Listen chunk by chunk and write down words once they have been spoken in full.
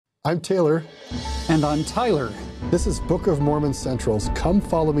I'm Taylor. And I'm Tyler. This is Book of Mormon Central's Come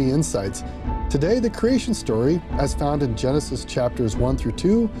Follow Me Insights. Today, the creation story, as found in Genesis chapters 1 through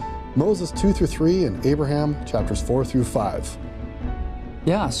 2, Moses 2 through 3, and Abraham chapters 4 through 5.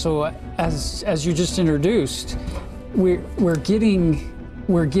 Yeah, so as you just introduced, we're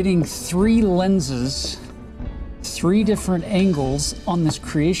getting three lenses, three different angles on this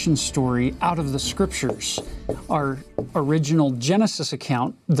creation story out of the scriptures. Our original Genesis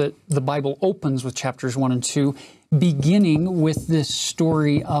account that the Bible opens with chapters 1 and 2, beginning with this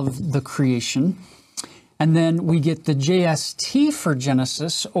story of the creation. And then we get the JST for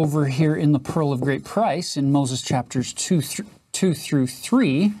Genesis over here in the Pearl of Great Price in Moses chapters 2 through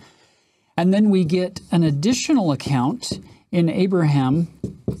 3. And then we get an additional account in Abraham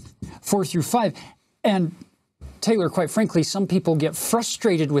 4 through 5. And Taylor, quite frankly, some people get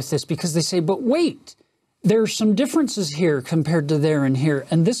frustrated with this because they say, but wait, there are some differences here compared to there and here.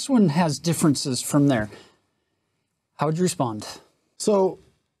 And this one has differences from there. How would you respond? So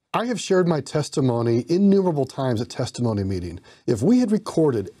I have shared my testimony innumerable times at testimony meeting. If we had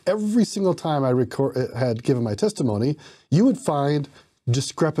recorded every single time I had given my testimony, you would find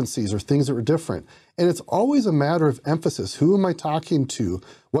discrepancies or things that were different. And it's always a matter of emphasis. Who am I talking to?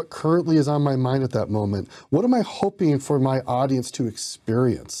 What currently is on my mind at that moment? What am I hoping for my audience to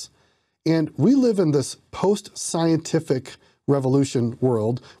experience? And we live in this post-scientific revolution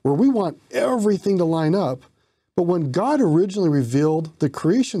world where we want everything to line up. But when God originally revealed the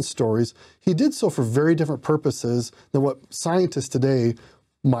creation stories, he did so for very different purposes than what scientists today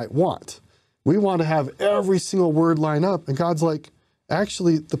might want. We want to have every single word line up, and God's like,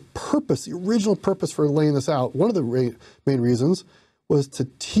 actually, the purpose, the original purpose for laying this out, one of the main reasons was to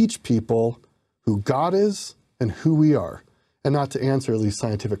teach people who God is and who we are, and not to answer these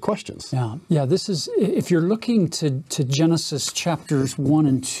scientific questions. Yeah. This is, if you're looking to Genesis chapters 1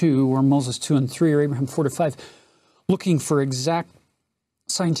 and 2, or Moses 2 and 3, or Abraham 4 to 5, looking for exact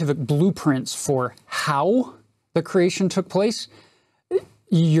scientific blueprints for how the creation took place,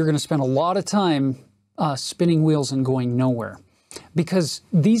 you're going to spend a lot of time spinning wheels and going nowhere. Because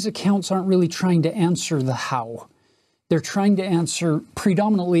these accounts aren't really trying to answer the how. They're trying to answer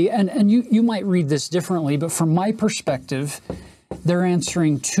predominantly, and you might read this differently, but from my perspective, they're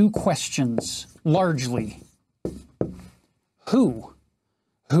answering two questions, largely. Who?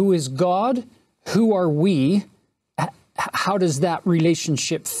 Who is God? Who are we? How does that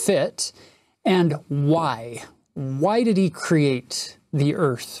relationship fit? And why? Why did he create the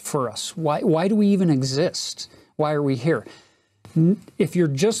earth for us? Why do we even exist? Why are we here? If you're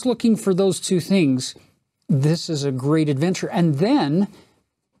just looking for those two things, this is a great adventure. And then,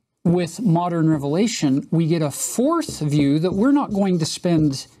 with modern revelation, we get a fourth view that we're not going to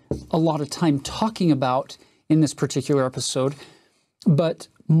spend a lot of time talking about in this particular episode, but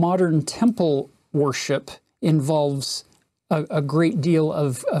modern temple worship involves a great deal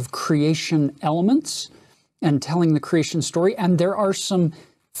of creation elements and telling the creation story. And there are some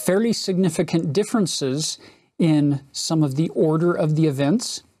fairly significant differences in some of the order of the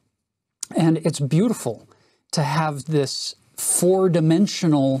events. And it's beautiful to have this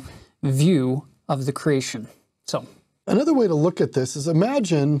four-dimensional view of the creation. So, another way to look at this is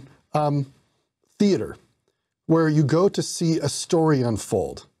imagine theater, where you go to see a story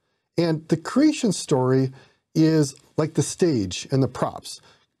unfold. And the creation story is like the stage and the props,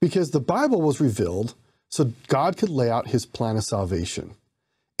 because the Bible was revealed so God could lay out his plan of salvation.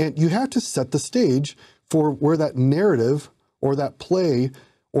 And you have to set the stage for where that narrative or that play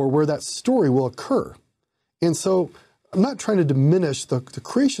or where that story will occur. And so I'm not trying to diminish the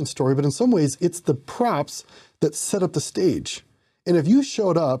creation story, but in some ways it's the props that set up the stage. And if you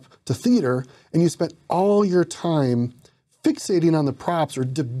showed up to theater and you spent all your time fixating on the props or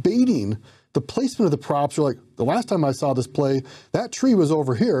debating the placement of the props, or like, the last time I saw this play, that tree was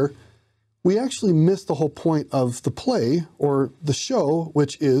over here, we actually missed the whole point of the play or the show,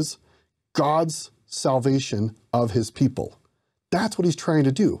 which is God's salvation of his people. That's what he's trying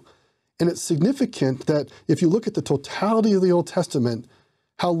to do. And it's significant that if you look at the totality of the Old Testament,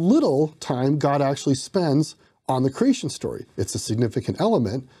 how little time God actually spends on the creation story. It's a significant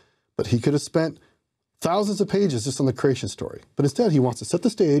element, but he could have spent thousands of pages just on the creation story. But instead, he wants to set the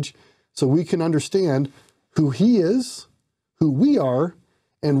stage so we can understand who he is, who we are,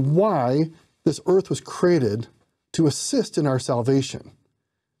 and why this earth was created to assist in our salvation.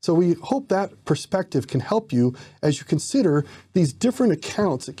 So we hope that perspective can help you as you consider these different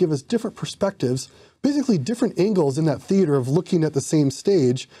accounts that give us different perspectives, basically different angles in that theater of looking at the same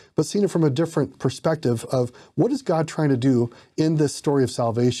stage, but seeing it from a different perspective of what is God trying to do in this story of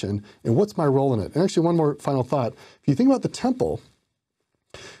salvation, and what's my role in it. And actually, one more final thought. If you think about the temple,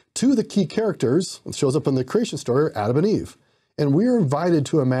 two of the key characters, it shows up in the creation story, are Adam and Eve. And we are invited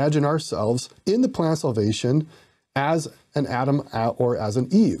to imagine ourselves in the plan of salvation as an Adam or as an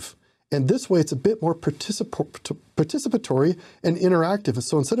Eve. And this way, it's a bit more participatory and interactive. And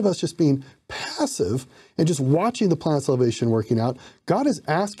so instead of us just being passive and just watching the plan of salvation working out, God is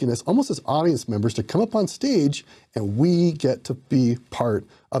asking us, almost as audience members, to come up on stage, and we get to be part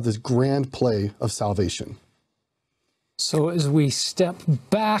of this grand play of salvation. So as we step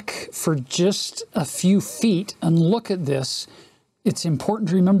back for just a few feet and look at this, it's important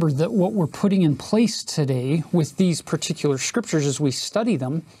to remember that what we're putting in place today with these particular scriptures as we study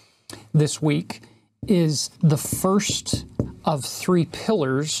them this week is the first of three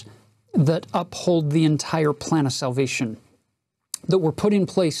pillars that uphold the entire plan of salvation that were put in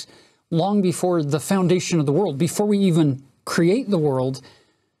place long before the foundation of the world. Before we even create the world,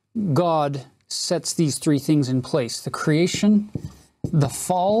 God sets these three things in place: the creation, the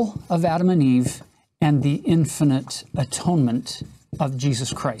fall of Adam and Eve, and the infinite atonement of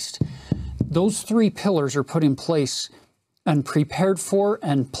Jesus Christ. Those three pillars are put in place and prepared for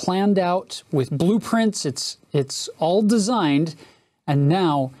and planned out with blueprints. It's all designed, and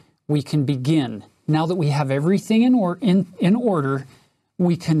now we can begin. Now that we have everything in order,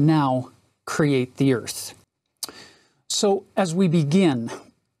 we can now create the earth. So as we begin,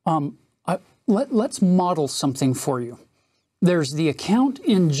 let's model something for you. There's the account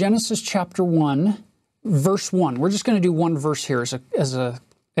in Genesis chapter 1, verse 1. We're just going to do one verse here as an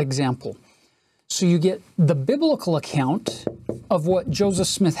example. So you get the biblical account of what Joseph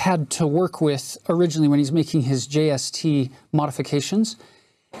Smith had to work with originally when he's making his JST modifications.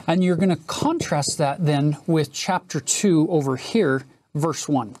 And you're going to contrast that then with chapter 2 over here, verse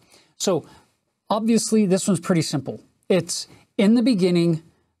 1. So obviously this one's pretty simple. It's in the beginning,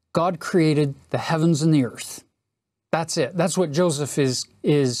 God created the heavens and the earth. That's it. That's what Joseph is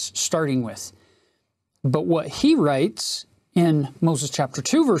starting with. But what he writes in Moses chapter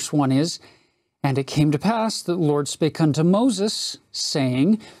 2, verse 1 is, "And it came to pass that the Lord spake unto Moses,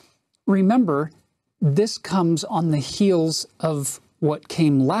 saying," remember, this comes on the heels of what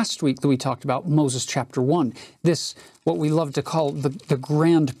came last week that we talked about, Moses chapter 1. This, what we love to call the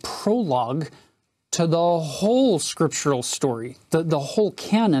grand prologue to the whole scriptural story. The whole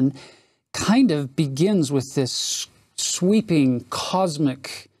canon kind of begins with this sweeping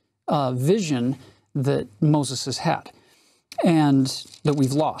cosmic vision that Moses has had and that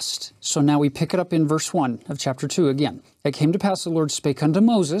we've lost. So now we pick it up in verse 1 of chapter 2 again. "It came to pass the Lord spake unto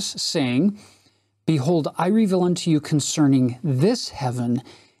Moses, saying, Behold, I reveal unto you concerning this heaven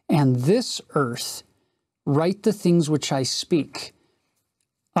and this earth, write the things which I speak.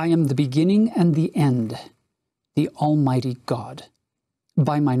 I am the beginning and the end, the Almighty God.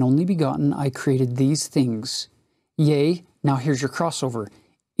 By mine only begotten I created these things. Yea," now here's your crossover,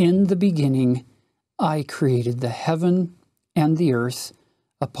 "in the beginning I created the heaven and the earth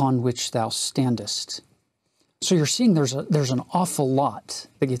upon which thou standest." So you're seeing there's an awful lot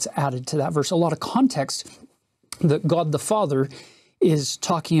that gets added to that verse, a lot of context that God the Father is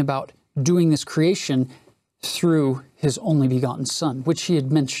talking about doing this creation through his only begotten Son, which he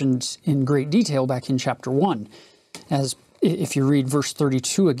had mentioned in great detail back in chapter 1. As if you read verse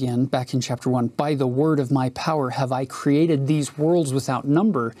 32 again, back in chapter 1, "By the word of my power have I created these worlds without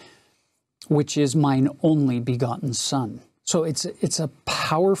number, which is mine only begotten Son." So it's a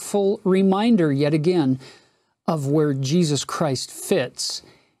powerful reminder, yet again, of where Jesus Christ fits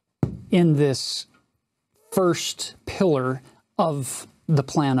in this first pillar of the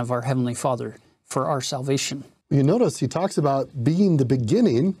plan of our Heavenly Father for our salvation. You notice he talks about being the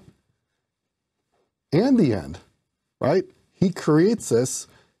beginning and the end, right? He creates this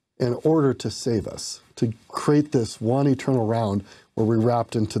in order to save us, to create this one eternal round where we're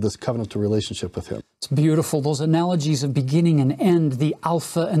wrapped into this covenantal relationship with him. It's beautiful. Those analogies of beginning and end, the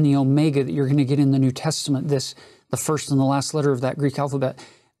Alpha and the Omega that you're going to get in the New Testament, the first and the last letter of that Greek alphabet,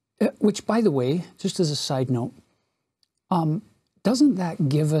 which, by the way, just as a side note, doesn't that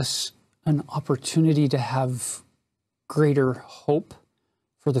give us an opportunity to have greater hope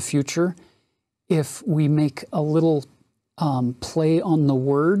for the future if we make a little play on the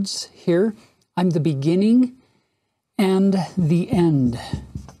words here? I'm the beginning and the end.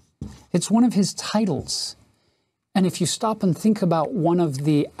 It's one of his titles. And if you stop and think about one of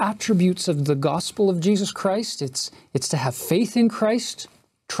the attributes of the gospel of Jesus Christ, it's to have faith in Christ,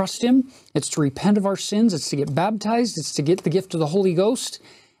 trust him, it's to repent of our sins, it's to get baptized, it's to get the gift of the Holy Ghost,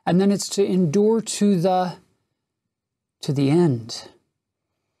 and then it's to endure to the end.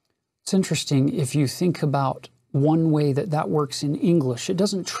 It's interesting if you think about one way that works in English. It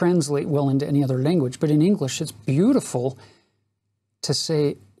doesn't translate well into any other language, but in English it's beautiful to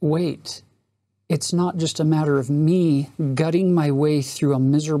say, wait, it's not just a matter of me gutting my way through a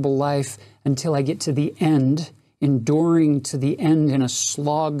miserable life until I get to the end, enduring to the end in a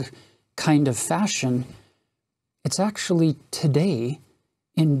slog kind of fashion. It's actually today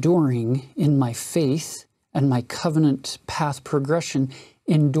enduring in my faith and my covenant path progression,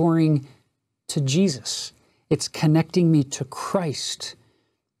 enduring to Jesus. It's connecting me to Christ.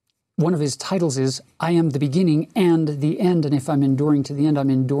 One of his titles is, I am the beginning and the end. And if I'm enduring to the end, I'm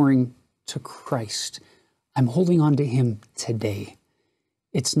enduring to Christ. I'm holding on to him today.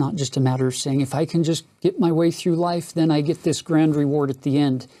 It's not just a matter of saying, if I can just get my way through life, then I get this grand reward at the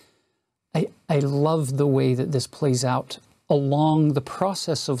end. I love the way that this plays out along the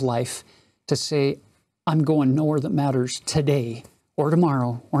process of life to say, I'm going nowhere that matters today or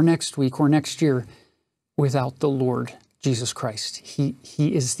tomorrow or next week or next year without the Lord Jesus Christ. He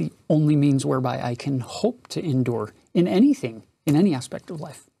is the only means whereby I can hope to endure in anything, in any aspect of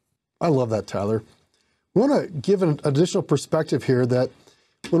life. I love that, Tyler. I want to give an additional perspective here that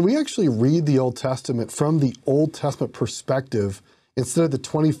when we actually read the Old Testament from the Old Testament perspective, instead of the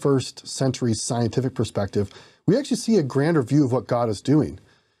 21st century scientific perspective, we actually see a grander view of what God is doing.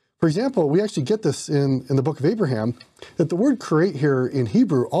 For example, we actually get this in the book of Abraham, that the word create here in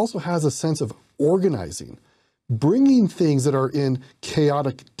Hebrew also has a sense of organizing, bringing things that are in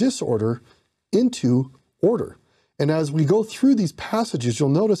chaotic disorder into order. And as we go through these passages, you'll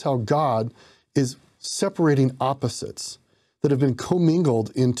notice how God is separating opposites that have been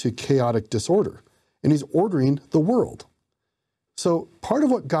commingled into chaotic disorder. And he's ordering the world. So part of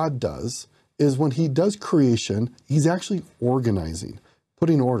what God does is when he does creation, he's actually organizing,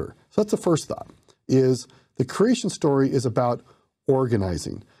 putting order. So that's the first thought, is the creation story is about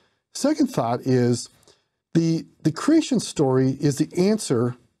organizing. Second thought is the creation story is the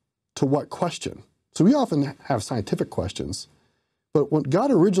answer to what question? So we often have scientific questions, but when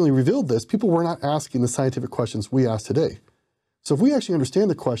God originally revealed this, people were not asking the scientific questions we ask today. So if we actually understand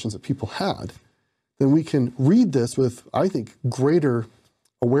the questions that people had, then we can read this with, I think, greater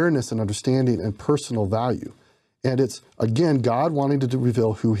awareness and understanding and personal value. And it's, again, God wanting to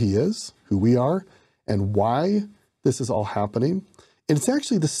reveal who he is, who we are, and why this is all happening. And it's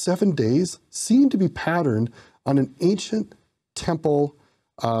actually the 7 days seem to be patterned on an ancient temple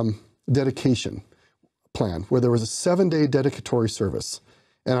dedication plan, where there was a 7-day dedicatory service.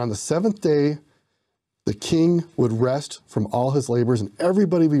 And on the 7th day, the king would rest from all his labors, and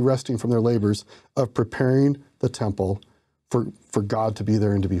everybody be resting from their labors of preparing the temple for God to be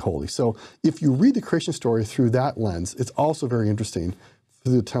there and to be holy. So if you read the creation story through that lens, it's also very interesting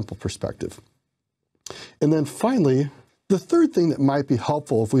through the temple perspective. And then finally, the third thing that might be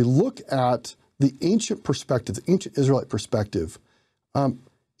helpful if we look at the ancient perspective, the ancient Israelite perspective,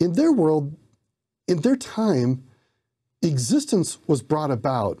 in their world, in their time, existence was brought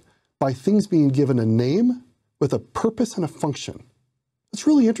about by things being given a name with a purpose and a function. It's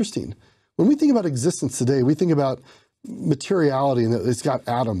really interesting. When we think about existence today, we think about materiality and that it's got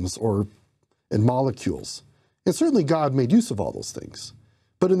atoms and molecules. And certainly God made use of all those things.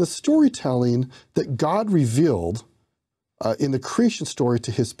 But in the storytelling that God revealed in the creation story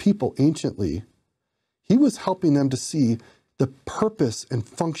to his people anciently, he was helping them to see the purpose and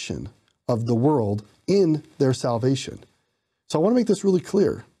function of the world in their salvation. So I want to make this really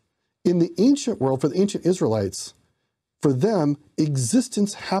clear. In the ancient world, for the ancient Israelites, for them,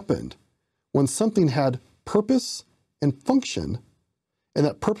 existence happened when something had purpose and function, and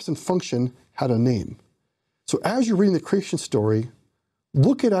that purpose and function had a name. So as you're reading the creation story,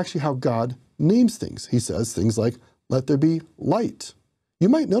 look at actually how God names things. He says things like, let there be light. You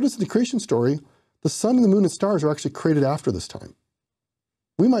might notice in the creation story, the sun and the moon and stars are actually created after this time.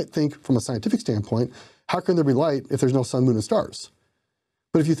 We might think from a scientific standpoint, how can there be light if there's no sun, moon, and stars?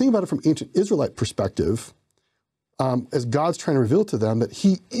 But if you think about it from ancient Israelite perspective, as God's trying to reveal to them that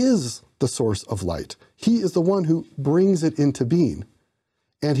he is the source of light. He is the one who brings it into being.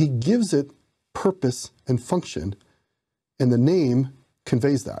 And he gives it purpose and function. And the name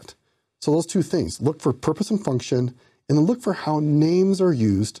conveys that. So those two things, look for purpose and function, and then look for how names are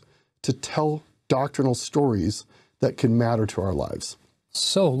used to tell doctrinal stories that can matter to our lives.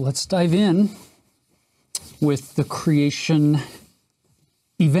 So let's dive in with the creation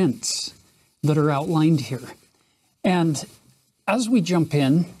events that are outlined here. And as we jump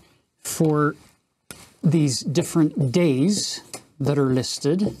in for these different days that are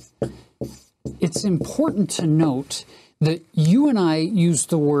listed, it's important to note that you and I use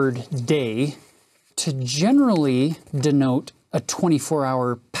the word day to generally denote a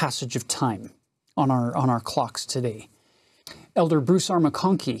 24-hour passage of time on our clocks today. Elder Bruce R.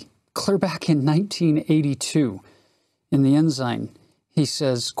 McConkie, clear back in 1982 in the Ensign, he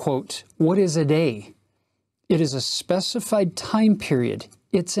says, quote, "What is a day? It is a specified time period.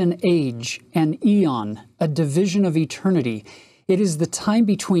 It's an age, an eon, a division of eternity. It is the time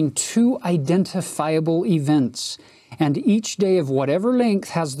between two identifiable events, and each day of whatever length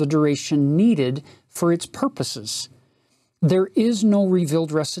has the duration needed for its purposes. There is no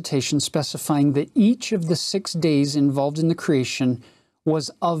revealed recitation specifying that each of the 6 days involved in the creation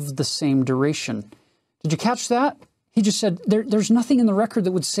was of the same duration." Did you catch that? He just said there's nothing in the record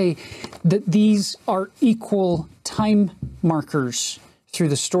that would say that these are equal time markers through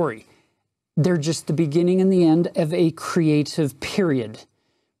the story. They're just the beginning and the end of a creative period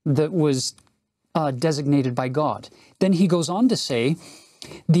that was designated by God. Then he goes on to say,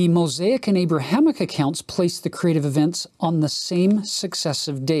 the Mosaic and Abrahamic accounts place the creative events on the same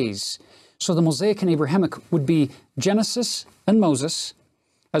successive days. So the Mosaic and Abrahamic would be Genesis and Moses,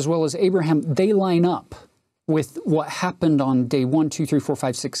 as well as Abraham. They line up with what happened on day 1, 2, 3, 4,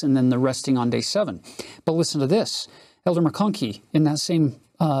 5, 6, and then the resting on day 7. But listen to this. Elder McConkie, in that same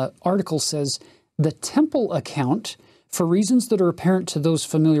article, says, the temple account, for reasons that are apparent to those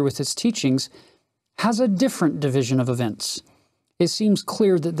familiar with its teachings, has a different division of events. It seems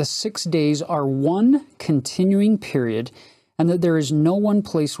clear that the 6 days are one continuing period, and that there is no one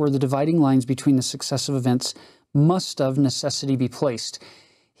place where the dividing lines between the successive events must of necessity be placed.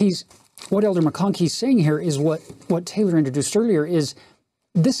 What Elder McConkie is saying here is what Taylor introduced earlier, is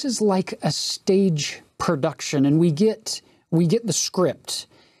this is like a stage production, and we get the script,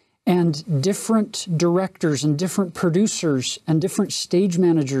 and different directors and different producers and different stage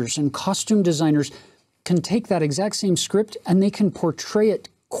managers and costume designers can take that exact same script and they can portray it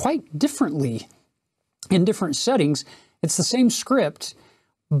quite differently in different settings. It's the same script,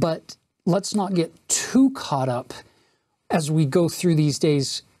 but let's not get too caught up as we go through these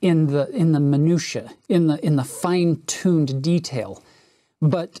days in the minutia, in the fine-tuned detail.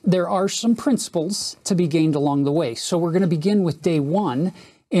 But there are some principles to be gained along the way. So we're going to begin with day 1,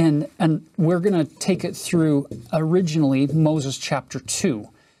 and we're going to take it through originally Moses chapter 2.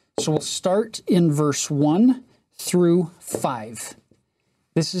 So we'll start in verse 1 through 5.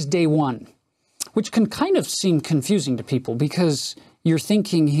 This is day 1, which can kind of seem confusing to people because you're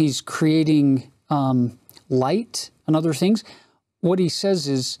thinking he's creating light and other things. What he says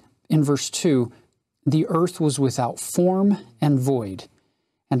is, in verse 2, the earth was without form and void,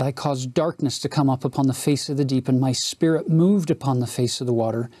 and I caused darkness to come up upon the face of the deep, and my spirit moved upon the face of the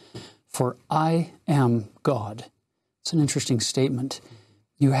water, for I am God. It's an interesting statement.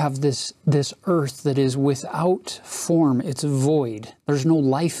 You have this earth that is without form. It's void. There's no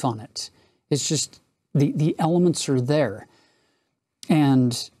life on it. It's just the elements are there,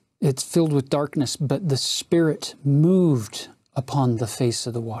 and it's filled with darkness, but the Spirit moved upon the face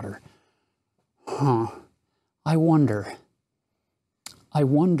of the water. I wonder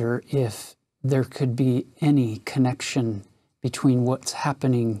if there could be any connection between what's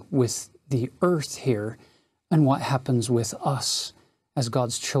happening with the earth here and what happens with us as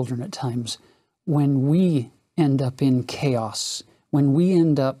God's children at times. When we end up in chaos, when we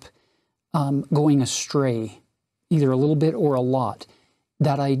end up going astray, either a little bit or a lot,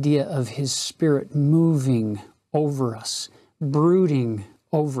 that idea of His Spirit moving over us, brooding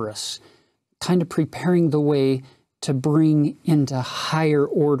over us, kind of preparing the way to bring into higher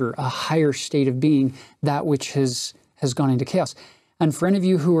order, a higher state of being, that which has gone into chaos. And for any of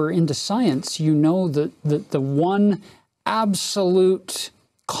you who are into science, you know that the one absolute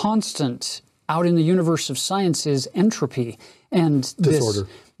constant out in the universe of science is entropy. And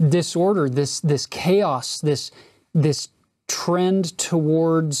disorder, this chaos, this trend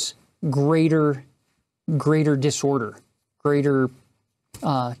towards greater disorder, greater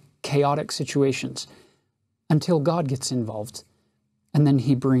chaotic situations, until God gets involved, and then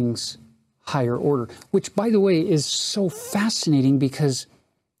He brings higher order, which, by the way, is so fascinating, because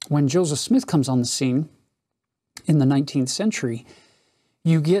when Joseph Smith comes on the scene in the 19th century,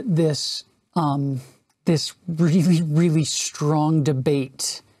 you get this really, really strong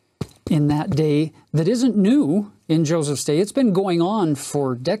debate in that day that isn't new in Joseph's day. It's been going on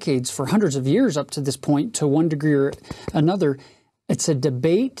for decades, for hundreds of years up to this point, to one degree or another. It's a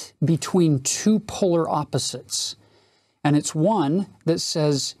debate between two polar opposites. And it's one that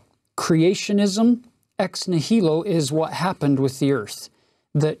says creationism ex nihilo is what happened with the earth.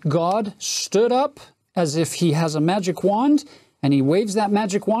 That God stood up as if He has a magic wand, and He waves that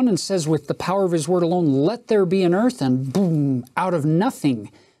magic wand and says, with the power of His word alone, let there be an earth, and boom, out of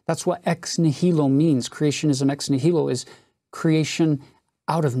nothing. That's what ex nihilo means. Creationism ex nihilo is creation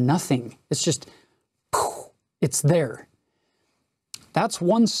out of nothing. It's just, it's there. That's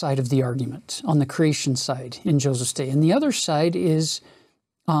one side of the argument on the creation side in Joseph's day. And the other side is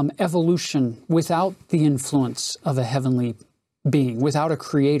evolution without the influence of a heavenly being, without a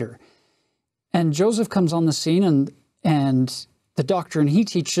creator. And Joseph comes on the scene, and the doctrine he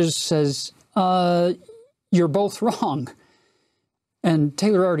teaches says, you're both wrong. And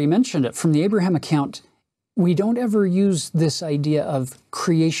Taylor already mentioned it. From the Abraham account, we don't ever use this idea of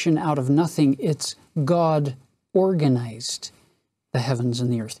creation out of nothing. It's God organized the heavens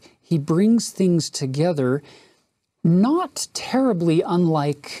and the earth. He brings things together, not terribly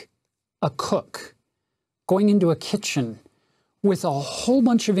unlike a cook going into a kitchen with a whole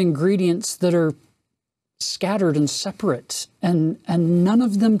bunch of ingredients that are scattered and separate, and none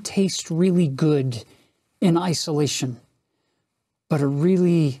of them taste really good in isolation. But a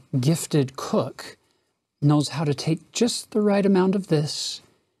really gifted cook knows how to take just the right amount of this,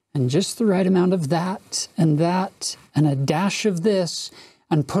 and just the right amount of that, and a dash of this,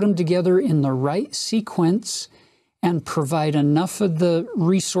 and put them together in the right sequence, and provide enough of the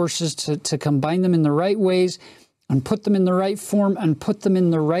resources to combine them in the right ways, and put them in the right form, and put them in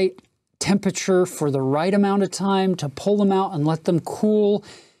the right temperature for the right amount of time to pull them out and let them cool.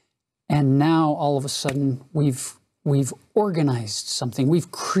 And now, all of a sudden, we've organized something.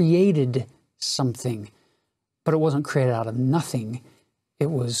 We've created something. But it wasn't created out of nothing.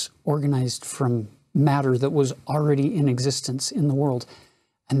 It was organized from matter that was already in existence in the world.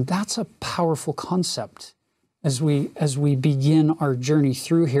 And that's a powerful concept as we begin our journey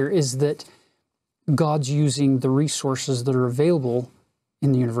through here, is that God's using the resources that are available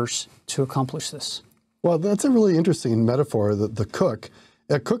in the universe to accomplish this. Well, that's a really interesting metaphor, the cook.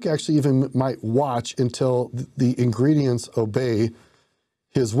 A cook actually even might watch until the ingredients obey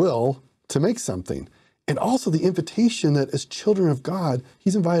his will to make something. And also the invitation that as children of God,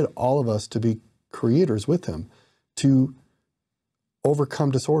 he's invited all of us to be creators with him, to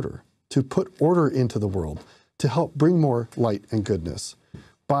overcome disorder, to put order into the world, to help bring more light and goodness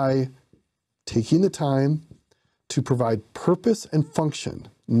by taking the time to provide purpose and function,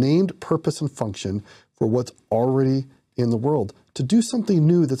 named purpose and function for what's already in the world, to do something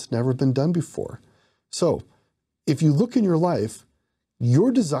new that's never been done before. So if you look in your life,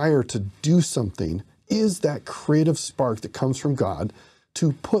 your desire to do something is that creative spark that comes from God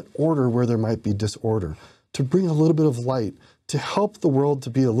to put order where there might be disorder, to bring a little bit of light, to help the world to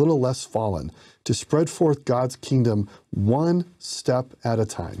be a little less fallen, to spread forth God's kingdom one step at a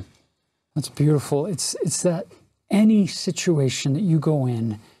time. That's beautiful. It's that any situation that you go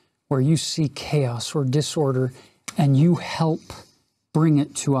in where you see chaos or disorder and you help bring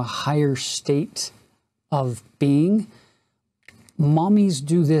it to a higher state of being. Mommies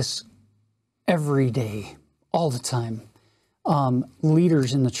do this every day, all the time.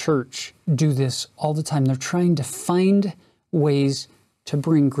 Leaders in the church do this all the time. They're trying to find ways to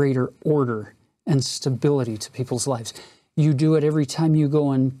bring greater order and stability to people's lives. You do it every time you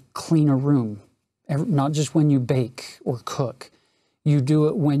go and clean a room, not just when you bake or cook. You do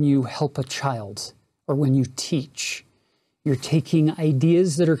it when you help a child or when you teach. You're taking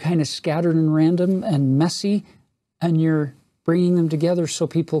ideas that are kind of scattered and random and messy, and you're bringing them together so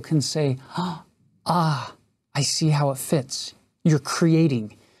people can say, I see how it fits. You're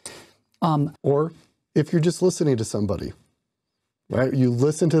creating. Or if you're just listening to somebody, right? You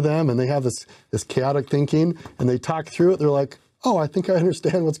listen to them and they have this chaotic thinking and they talk through it. They're like, oh, I think I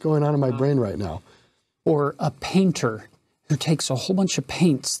understand what's going on in my brain right now. Or a painter who takes a whole bunch of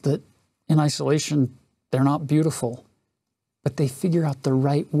paints that in isolation, they're not beautiful, but they figure out the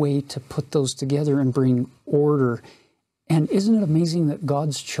right way to put those together and bring order. And isn't it amazing that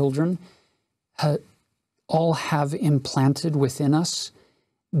God's children all have implanted within us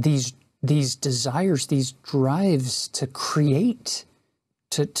these desires, these drives to create,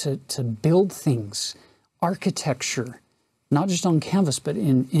 to build things, architecture, not just on canvas, but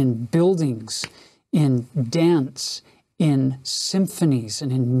in buildings, in dance, in symphonies,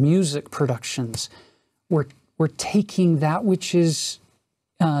 and in music productions. We're taking that which is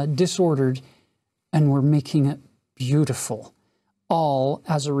disordered and we're making it beautiful, all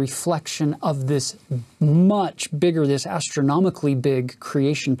as a reflection of this much bigger, this astronomically big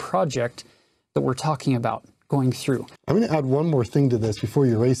creation project that we're talking about going through. I'm going to add one more thing to this before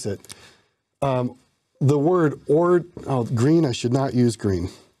you erase it. The word green, I should not use green.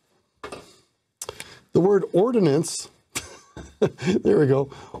 The word ordinance, there we go.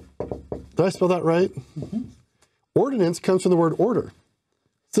 Did I spell that right? Mm-hmm. Ordinance comes from the word order.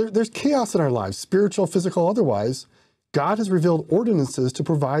 So there's chaos in our lives, spiritual, physical, otherwise. God has revealed ordinances to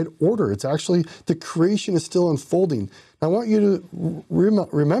provide order. It's actually, the creation is still unfolding. I want you to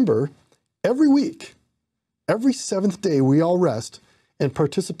remember, every week, every seventh day, we all rest, and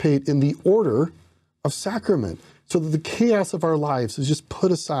participate in the order of sacrament so that the chaos of our lives is just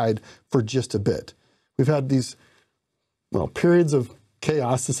put aside for just a bit. We've had these, periods of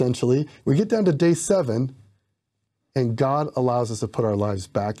chaos, essentially. We get down to day 7, and God allows us to put our lives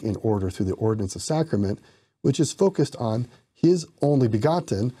back in order through the ordinance of sacrament, which is focused on his only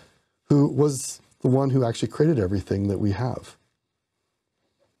begotten, who was the one who actually created everything that we have.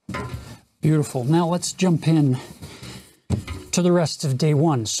 Beautiful. Now let's jump in to the rest of day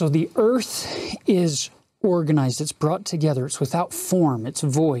 1. So the earth is organized, it's brought together, it's without form, it's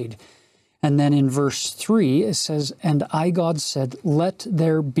void. And then in verse 3, it says, "And I, God, said, let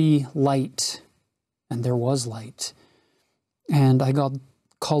there be light. And there was light. And I, God,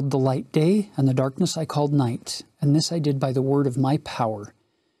 called the light day, and the darkness I called night. And this I did by the word of my power.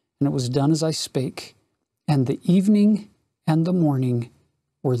 And it was done as I spake. And the evening and the morning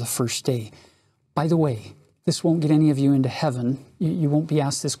were the first day." By the way, this won't get any of you into heaven. You won't be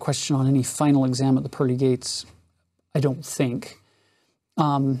asked this question on any final exam at the pearly gates, I don't think.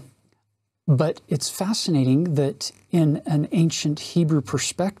 But it's fascinating that in an ancient Hebrew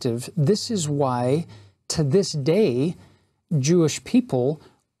perspective, this is why, to this day, Jewish people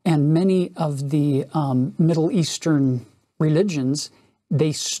and many of the Middle Eastern religions,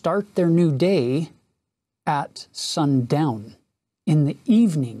 they start their new day at sundown, in the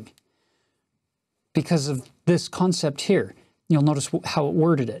evening, because of this concept here. You'll notice how it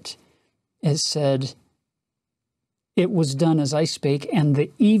worded it. It said, "It was done as I spake, and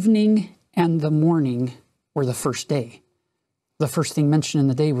the evening and the morning were the first day." The first thing mentioned in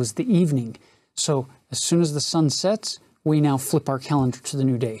the day was the evening. So as soon as the sun sets, we now flip our calendar to the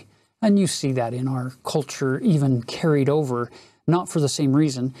new day. And you see that in our culture even carried over, not for the same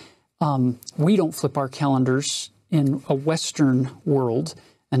reason. We don't flip our calendars in a Western world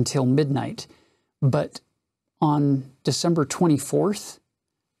until midnight. But on December 24th,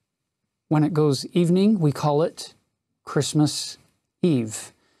 when it goes evening, we call it Christmas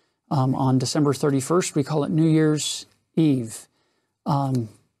Eve. On December 31st, we call it New Year's Eve.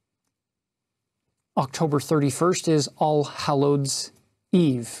 October 31st is All Hallows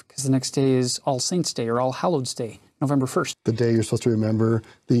Eve, because the next day is All Saints' Day or All Hallows Day, November 1st. The day you're supposed to remember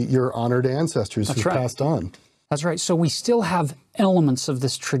your honored ancestors who passed on. That's right. So we still have elements of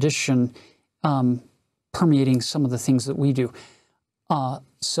this tradition permeating some of the things that we do.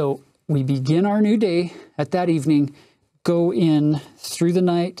 So we begin our new day at that evening, go in through the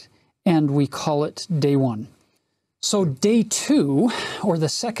night, and we call it day 1. So day 2, or the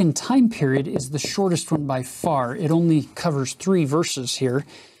second time period, is the shortest one by far. It only covers 3 verses here,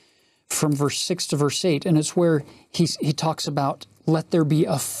 from verse 6 to verse 8, and it's where he talks about, let there be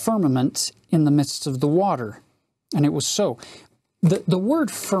a firmament in the midst of the water. And it was so. The word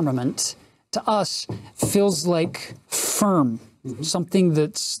firmament to us feels like firm, something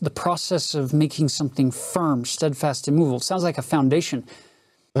that's the process of making something firm, steadfast, immovable. It sounds like a foundation.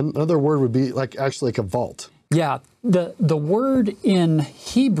 Another word would be actually like a vault. Yeah, the word in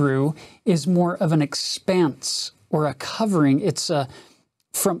Hebrew is more of an expanse or a covering. It's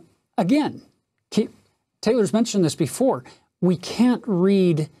again, Taylor's mentioned this before, we can't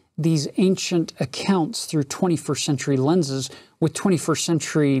read these ancient accounts through 21st century lenses with 21st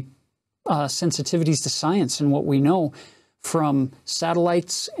century sensitivities to science and what we know from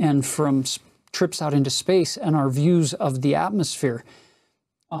satellites and from trips out into space and our views of the atmosphere.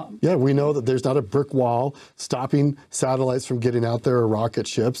 Yeah, we know that there's not a brick wall stopping satellites from getting out there or rocket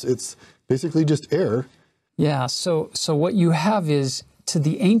ships. It's basically just air. Yeah, so what you have is, to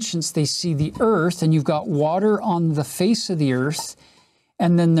the ancients, they see the earth, and you've got water on the face of the earth,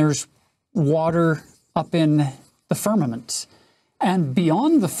 and then there's water up in the firmament. And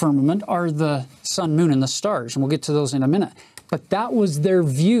beyond the firmament are the sun, moon, and the stars, and we'll get to those in a minute. But that was their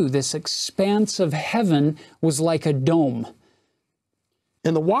view. This expanse of heaven was like a dome.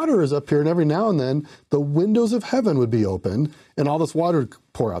 And the water is up here, and every now and then, the windows of heaven would be open, and all this water would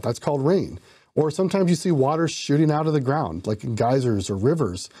pour out. That's called rain. Or sometimes you see water shooting out of the ground, like in geysers or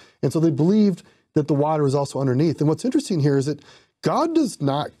rivers. And so they believed that the water was also underneath. And what's interesting here is that God does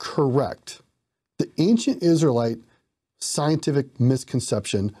not correct the ancient Israelite scientific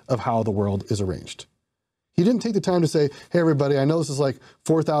misconception of how the world is arranged. He didn't take the time to say, hey, everybody, I know this is like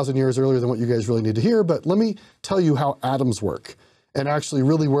 4,000 years earlier than what you guys really need to hear, but let me tell you how atoms work and actually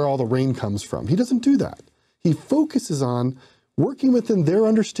really where all the rain comes from. He doesn't do that. He focuses on working within their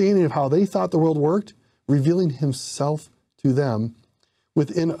understanding of how they thought the world worked, revealing himself to them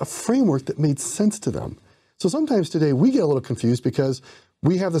within a framework that made sense to them. So sometimes today we get a little confused because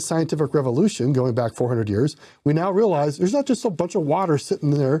we have the scientific revolution going back 400 years. We now realize there's not just a bunch of water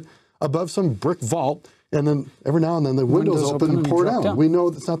sitting there above some brick vault. And then every now and then the windows open and pour down. We know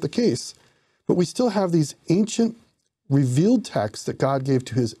that's not the case. But we still have these ancient revealed texts that God gave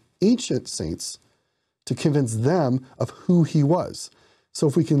to his ancient saints to convince them of who he was. So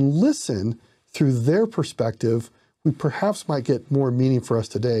if we can listen through their perspective, we perhaps might get more meaning for us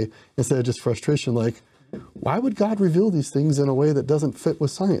today instead of just frustration like, why would God reveal these things in a way that doesn't fit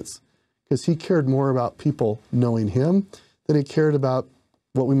with science? Because he cared more about people knowing him than he cared about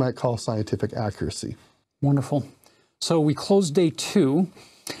what we might call scientific accuracy. Wonderful. So we close day 2.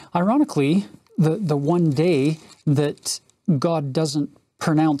 Ironically, the one day that God doesn't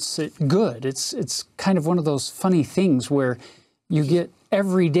pronounce it good. It's kind of one of those funny things where you get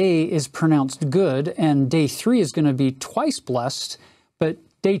every day is pronounced good, and day 3 is going to be twice blessed, but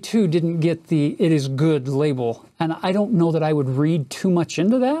day 2 didn't get the it is good label. And I don't know that I would read too much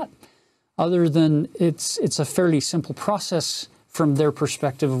into that, other than it's a fairly simple process from their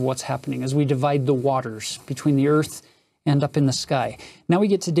perspective of what's happening as we divide the waters between the earth and up in the sky. Now we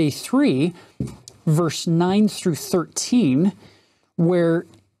get to day 3, verse 9 through 13, where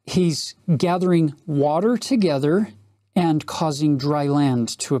he's gathering water together and causing dry land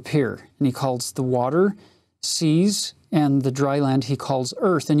to appear. And he calls the water seas, and the dry land he calls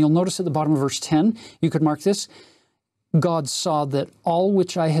earth. And you'll notice at the bottom of verse 10, you could mark this, God saw that all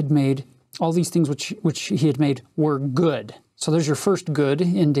which I had made, all these things which he had made were good. So there's your first good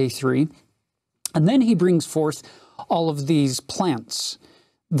in day 3. And then he brings forth all of these plants,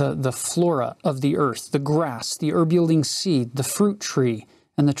 the flora of the earth, the grass, the herb-yielding seed, the fruit tree,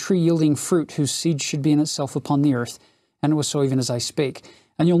 and the tree yielding fruit whose seed should be in itself upon the earth. And it was so even as I spake.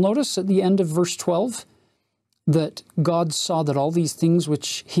 And you'll notice at the end of verse 12 that God saw that all these things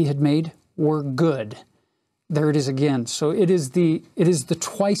which he had made were good. There it is again. So it is the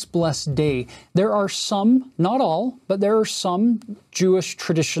twice blessed day. There are some, not all, but there are some Jewish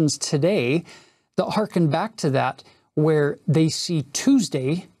traditions today that harken back to that, where they see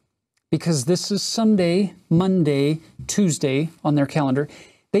Tuesday, because this is Sunday, Monday, Tuesday on their calendar.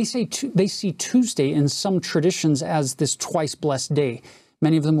 They see Tuesday in some traditions as this twice blessed day.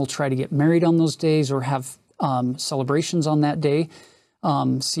 Many of them will try to get married on those days or have celebrations on that day.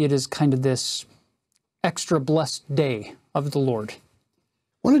 See it as kind of this extra blessed day of the Lord. I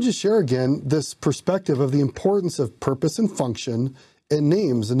want to just share again this perspective of the importance of purpose and function and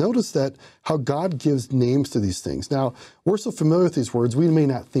names. And notice that how God gives names to these things. Now, we're so familiar with these words, we may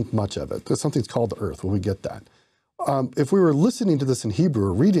not think much of it, because something's called the earth. Well, we get that. If we were listening to this in Hebrew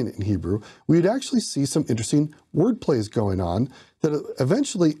or reading it in Hebrew, we'd actually see some interesting word plays going on, that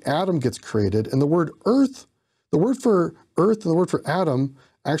eventually Adam gets created, and the word earth, the word for earth and the word for Adam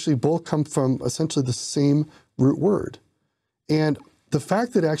actually both come from essentially the same root word. And the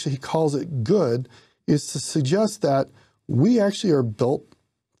fact that actually he calls it good is to suggest that we actually are built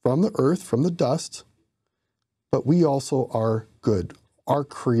from the earth, from the dust, but we also are good. Our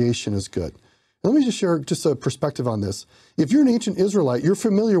creation is good. Let me just share just a perspective on this. If you're an ancient Israelite, you're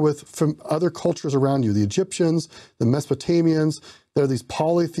familiar with from other cultures around you, the Egyptians, the Mesopotamians. There are these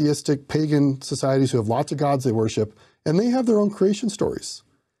polytheistic pagan societies who have lots of gods they worship, and they have their own creation stories.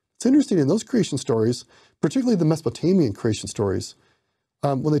 It's interesting, in those creation stories, particularly the Mesopotamian creation stories,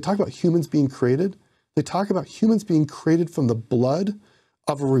 when they talk about humans being created, they talk about humans being created from the blood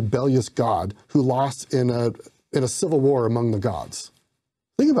of a rebellious god who lost in a civil war among the gods.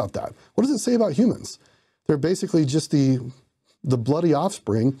 Think about that. What does it say about humans? They're basically just the bloody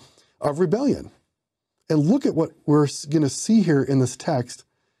offspring of rebellion. And look at what we're going to see here in this text,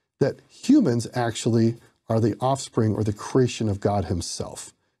 that humans actually are the offspring or the creation of God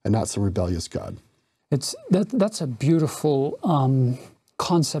himself, and not some rebellious God. That's a beautiful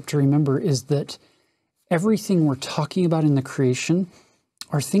concept to remember, is that everything we're talking about in the creation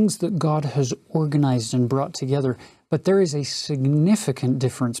are things that God has organized and brought together. But there is a significant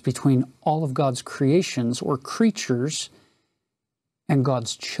difference between all of God's creations or creatures and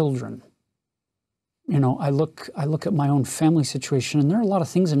God's children. You know, I look at my own family situation, and there are a lot of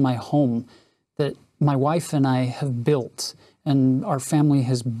things in my home that my wife and I have built, and our family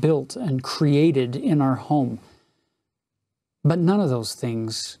has built and created in our home. But none of those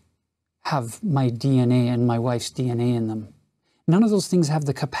things have my DNA and my wife's DNA in them. None of those things have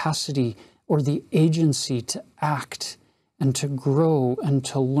the capacity or the agency to act and to grow and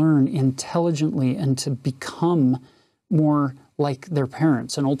to learn intelligently and to become more like their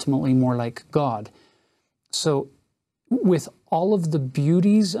parents and ultimately more like God. So with all of the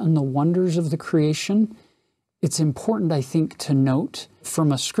beauties and the wonders of the creation, it's important, I think, to note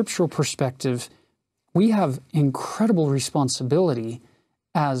from a scriptural perspective, we have incredible responsibility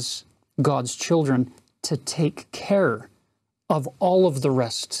as God's children to take care of all of the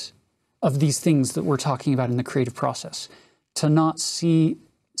rest of these things that we're talking about in the creative process, to not see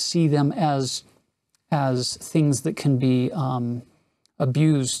them as things that can be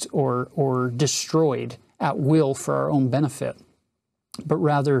abused or destroyed at will for our own benefit, but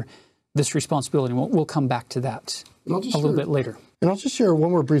rather this responsibility. We'll come back to that a little bit later. And I'll just share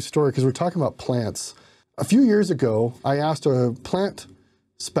one more brief story because we're talking about plants. A few years ago, I asked a plant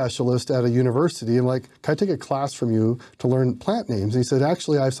specialist at a university, I'm like, can I take a class from you to learn plant names? And he said,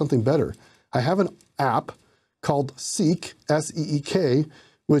 actually, I have something better. I have an app called Seek, S-E-E-K,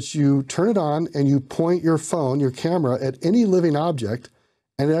 which you turn it on and you point your phone, your camera, at any living object,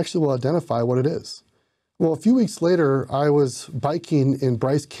 and it actually will identify what it is. Well, a few weeks later, I was biking in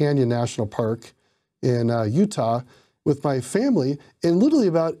Bryce Canyon National Park in Utah with my family, and literally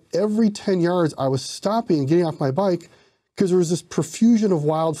about every 10 yards, I was stopping and getting off my bike because there was this profusion of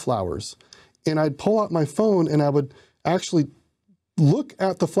wildflowers. And I'd pull out my phone and I would actually look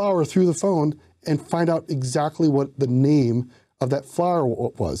at the flower through the phone and find out exactly what the name of that flower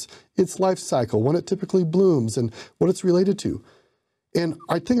was, its life cycle, when it typically blooms, and what it's related to. And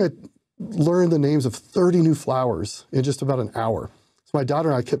I think I learned the names of 30 new flowers in just about an hour. So my daughter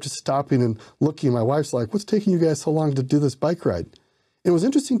and I kept just stopping and looking. My wife's like, what's taking you guys so long to do this bike ride? It was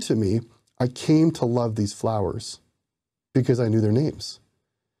interesting to me. I came to love these flowers because I knew their names.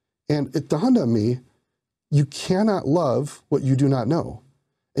 And it dawned on me, you cannot love what you do not know.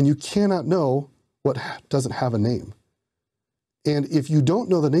 And you cannot know what doesn't have a name. And if you don't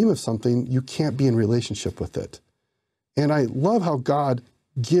know the name of something, you can't be in relationship with it. And I love how God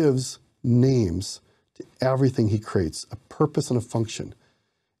gives names to everything he creates, a purpose and a function.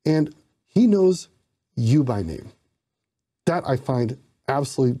 And he knows you by name. That I find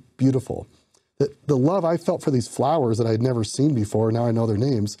absolutely beautiful. That the love I felt for these flowers that I'd never seen before, now I know their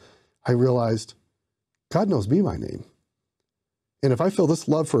names, I realized God knows me by name. And if I feel this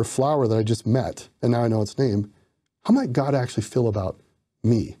love for a flower that I just met, and now I know its name, how might God actually feel about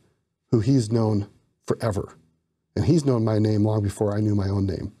me, who he's known forever? And he's known my name long before I knew my own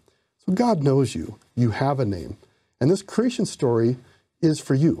name. So God knows you. You have a name. And this creation story is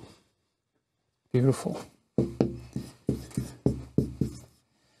for you. Beautiful.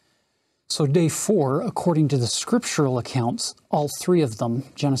 So day 4, according to the scriptural accounts, all three of them,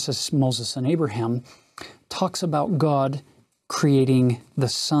 Genesis, Moses, and Abraham, talks about God creating the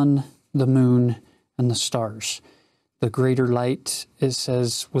sun, the moon, and the stars. The greater light, it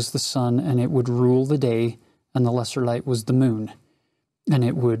says, was the sun, and it would rule the day, and the lesser light was the moon, and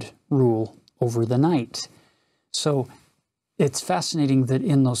it would rule over the night. So it's fascinating that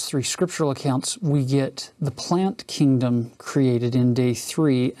in those three scriptural accounts, we get the plant kingdom created in day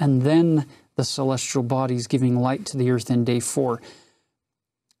 3, and then the celestial bodies giving light to the earth in day 4.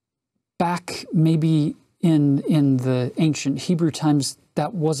 Back maybe in the ancient Hebrew times,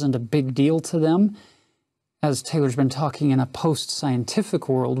 that wasn't a big deal to them. As Taylor's been talking, in a post-scientific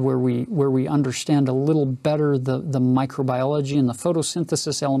world where we understand a little better the microbiology and the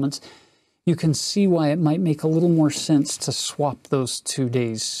photosynthesis elements, you can see why it might make a little more sense to swap those 2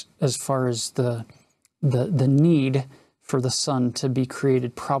 days as far as the need for the sun to be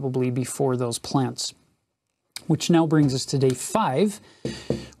created probably before those plants. Which now brings us to day 5,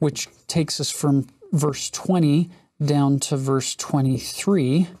 which takes us from verse 20 down to verse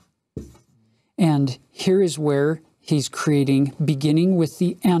 23. And here is where he's creating, beginning with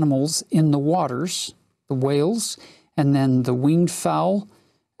the animals in the waters, the whales, and then the winged fowl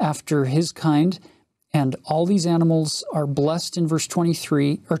after his kind. And all these animals are blessed in verse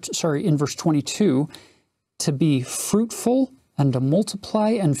 22, to be fruitful and to multiply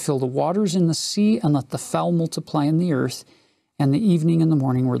and fill the waters in the sea and let the fowl multiply in the earth. And the evening and the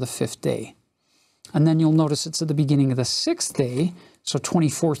morning were the 5th day. And then you'll notice it's at the beginning of the 6th day, so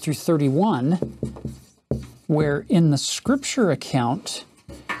 24 through 31, where in the scripture account,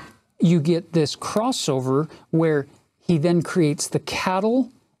 you get this crossover where he then creates the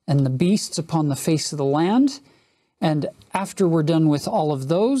cattle and the beasts upon the face of the land. And after we're done with all of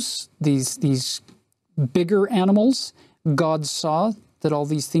those, these bigger animals, God saw that all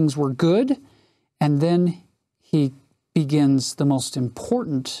these things were good. And then he begins the most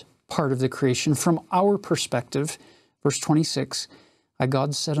important part of the creation from our perspective. Verse 26,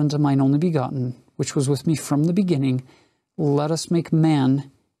 God said unto mine only begotten, which was with me from the beginning, let us make man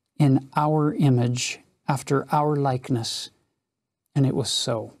in our image, after our likeness. And it was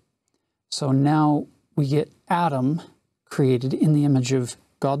so. So now we get Adam created in the image of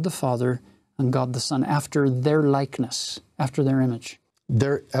God the Father and God the Son, after their likeness, after their image.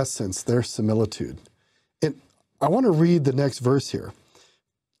 Their essence, their similitude. And I want to read the next verse here.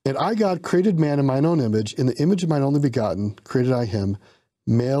 And I, God, created man in mine own image. In the image of mine only begotten, created I him.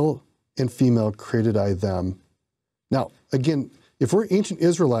 Male and female created I them. Now, again, if we're ancient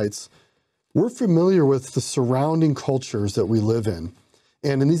Israelites, we're familiar with the surrounding cultures that we live in.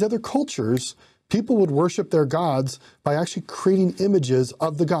 And in these other cultures, people would worship their gods by actually creating images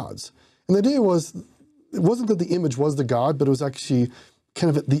of the gods. And the idea was, it wasn't that the image was the god, but it was actually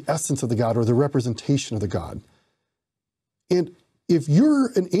kind of the essence of the god or the representation of the god. And if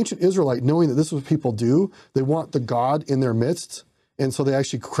you're an ancient Israelite knowing that this is what people do, they want the God in their midst, and so they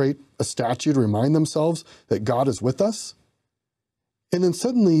actually create a statue to remind themselves that God is with us. And then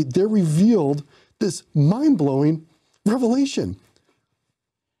suddenly they're revealed this mind-blowing revelation.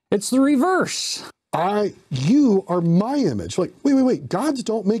 It's the reverse. You are my image. Like, wait, gods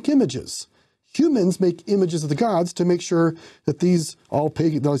don't make images. Humans make images of the gods to make sure that these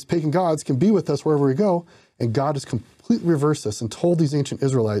pagan gods can be with us wherever we go. And God has completely reversed this and told these ancient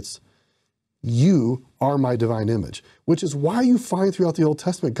Israelites, you are my divine image, which is why you find throughout the Old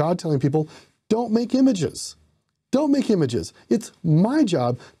Testament God telling people, don't make images. Don't make images. It's my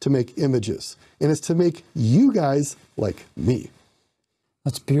job to make images, and it's to make you guys like me.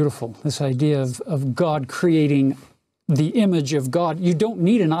 That's beautiful, this idea of God creating the image of God. You don't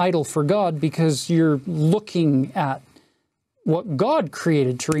need an idol for God because you're looking at what God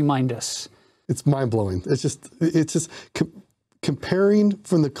created to remind us. It's mind-blowing. It's just comparing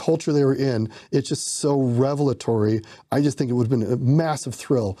from the culture they were in, it's just so revelatory. I just think it would have been a massive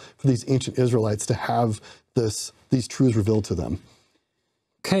thrill for these ancient Israelites to have these truths revealed to them.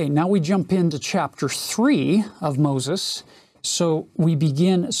 Okay, now we jump into chapter 3 of Moses. So we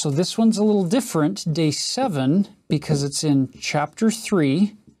begin, so this one's a little different, day 7, because it's in chapter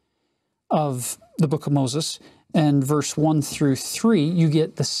 3 of the book of Moses. And verse 1 through 3, you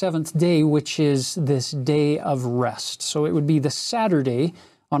get the 7th day, which is this day of rest. So it would be the Saturday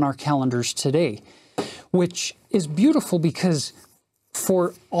on our calendars today, which is beautiful because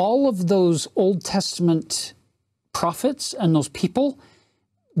for all of those Old Testament prophets and those people,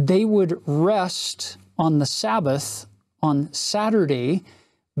 they would rest on the Sabbath on Saturday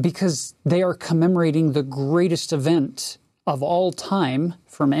because they are commemorating the greatest event of all time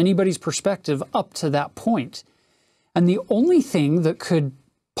from anybody's perspective up to that point. And the only thing that could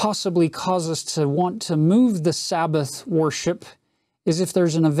possibly cause us to want to move the Sabbath worship is if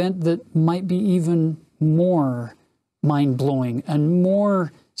there's an event that might be even more mind-blowing and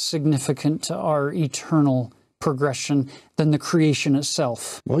more significant to our eternal progression than the creation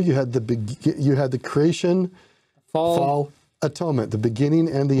itself. Well, you had the creation, fall, atonement, the beginning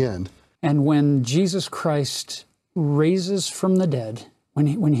and the end. And when Jesus Christ raises from the dead,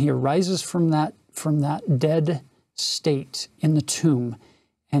 when he arises from that dead state in the tomb,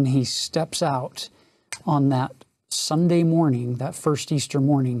 and he steps out on that Sunday morning, that first Easter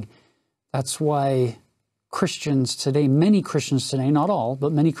morning, that's why Christians today, many Christians today, not all,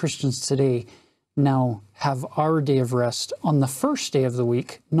 but many Christians today now have our day of rest on the first day of the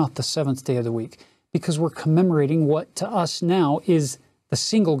week, not the 7th day of the week, because we're commemorating what to us now is the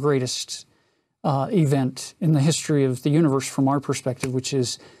single greatest event in the history of the universe from our perspective, which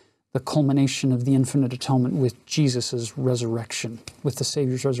is the culmination of the infinite atonement with Jesus' resurrection, with the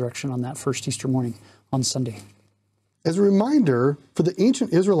Savior's resurrection on that first Easter morning on Sunday. As a reminder, for the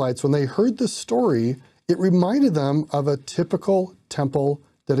ancient Israelites, when they heard this story, it reminded them of a typical temple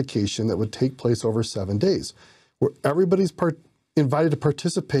dedication that would take place over 7 days, where everybody's invited to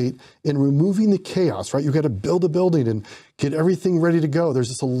participate in removing the chaos, right? You've got to build a building and get everything ready to go. There's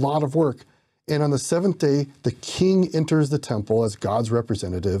just a lot of work. And on the 7th day, the king enters the temple as God's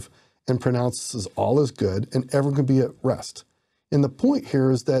representative and pronounces all is good, and everyone can be at rest. And the point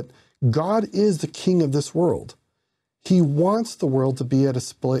here is that God is the king of this world. He wants the world to be at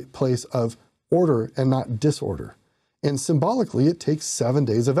a place of order and not disorder. And symbolically, it takes 7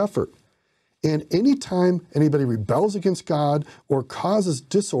 days of effort. And anytime anybody rebels against God or causes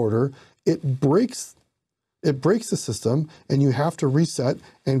disorder, it breaks the system, and you have to reset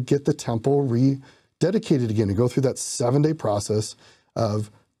and get the temple rededicated again and go through that 7-day process of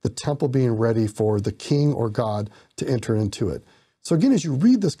the temple being ready for the king or God to enter into it. So again, as you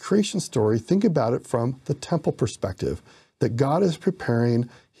read this creation story, think about it from the temple perspective, that God is preparing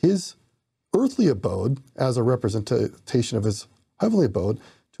his earthly abode as a representation of his heavenly abode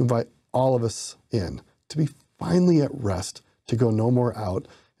to invite all of us in, to be finally at rest, to go no more out,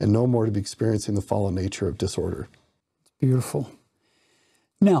 and no more to be experiencing the fallen nature of disorder. It's beautiful.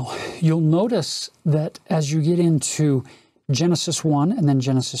 Now, you'll notice that as you get into Genesis 1 and then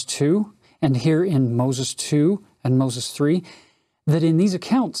Genesis 2, and here in Moses 2 and Moses 3, that in these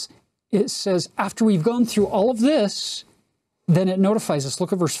accounts, it says, after we've gone through all of this, then it notifies us.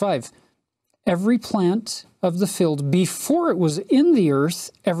 Look at verse 5. every plant of the field before it was in the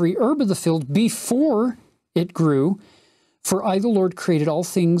earth, every herb of the field before it grew. For I, the Lord, created all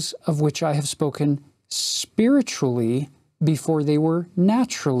things of which I have spoken spiritually before they were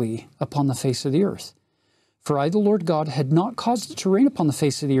naturally upon the face of the earth. For I, the Lord God, had not caused it to rain upon the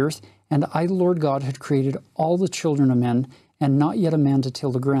face of the earth, and I, the Lord God, had created all the children of men, and not yet a man to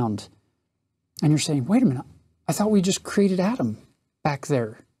till the ground. And you're saying, wait a minute, I thought we just created Adam back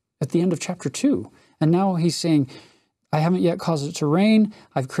there at the end of chapter 2. And now he's saying, I haven't yet caused it to rain.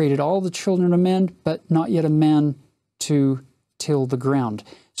 I've created all the children of men, but not yet a man to till the ground.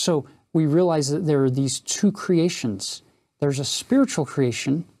 So we realize that there are these two creations. There's a spiritual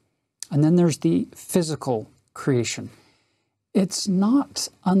creation, and then there's the physical creation. It's not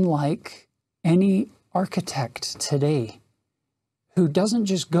unlike any architect today who doesn't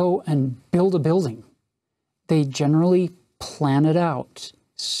just go and build a building. They generally plan it out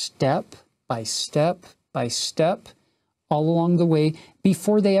step by step by step all along the way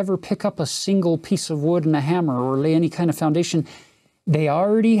before they ever pick up a single piece of wood and a hammer or lay any kind of foundation. They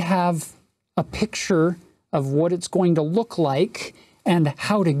already have a picture of what it's going to look like and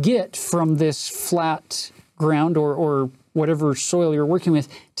how to get from this flat ground or whatever soil you're working with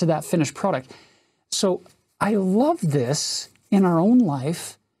to that finished product. So I love this in our own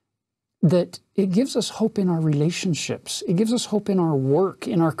life, that it gives us hope in our relationships. It gives us hope in our work,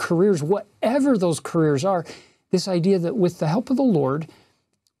 in our careers, whatever those careers are. This idea that with the help of the Lord,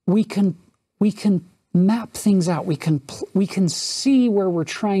 we can map things out. We can see where we're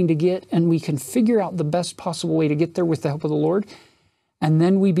trying to get, and we can figure out the best possible way to get there with the help of the Lord. And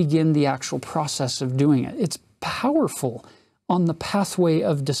then we begin the actual process of doing it. It's powerful on the pathway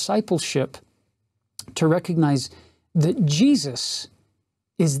of discipleship to recognize that Jesus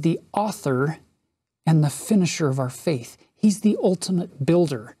is the author and the finisher of our faith. He's the ultimate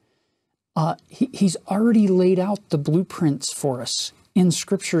builder. He's already laid out the blueprints for us in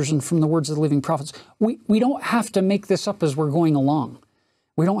scriptures and from the words of the living prophets. We don't have to make this up as we're going along.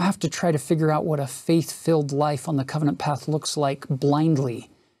 We don't have to try to figure out what a faith-filled life on the covenant path looks like blindly.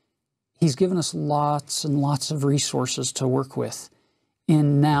 He's given us lots and lots of resources to work with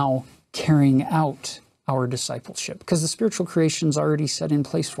in now carrying out our discipleship, because the spiritual creation's already set in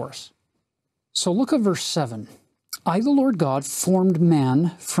place for us. So look at verse 7. I, the Lord God, formed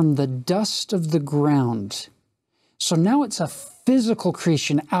man from the dust of the ground. So now it's a physical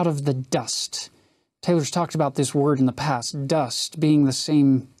creation out of the dust. Taylor's talked about this word in the past, dust being the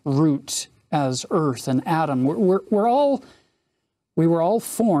same root as earth and Adam. We were all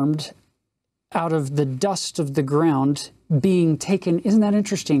formed out of the dust of the ground, being taken, isn't that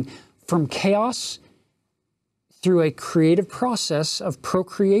interesting, from chaos through a creative process of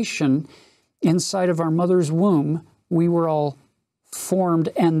procreation inside of our mother's womb. We were all formed,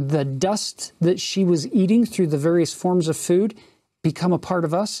 and the dust that she was eating through the various forms of food become a part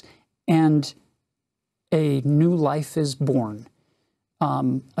of us, and a new life is born,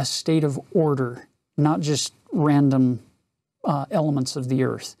 a state of order, not just random elements of the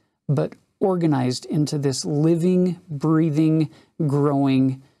earth, but organized into this living, breathing,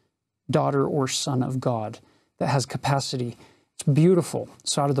 growing daughter or son of God that has capacity. It's beautiful.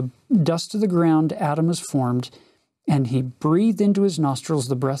 So out of the dust of the ground, Adam is formed, and he breathed into his nostrils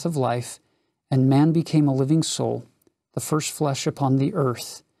the breath of life, and man became a living soul, the first flesh upon the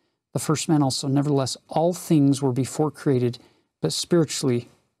earth. The first man also. Nevertheless, all things were before created, but spiritually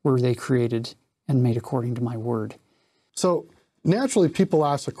were they created and made according to my word. So naturally, people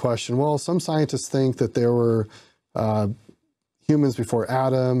ask the question, well, some scientists think that there were humans before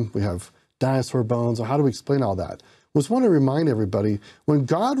Adam. We have dinosaur bones. So how do we explain all that? I just want to remind everybody, when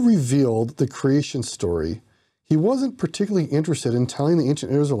God revealed the creation story, he wasn't particularly interested in telling the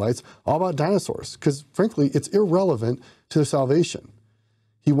ancient Israelites all about dinosaurs, because frankly, it's irrelevant to their salvation.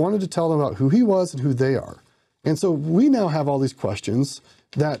 He wanted to tell them about who he was and who they are. And so we now have all these questions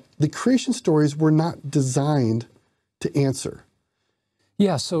that the creation stories were not designed to answer.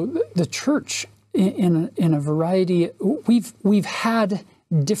 Yeah, so the church, in a variety, we've had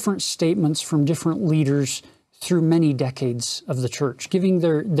different statements from different leaders through many decades of the church, giving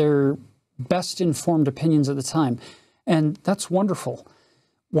their best informed opinions at the time. And that's wonderful.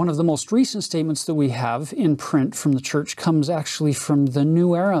 One of the most recent statements that we have in print from the church comes actually from the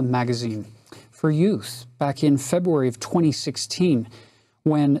New Era magazine for youth back in February of 2016,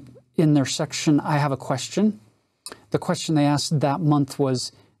 when in their section, I Have a Question, the question they asked that month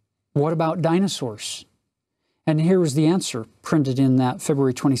was, what about dinosaurs? And here was the answer printed in that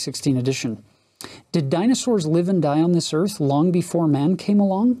February 2016 edition. Did dinosaurs live and die on this earth long before man came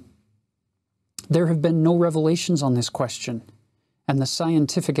along? There have been no revelations on this question, And the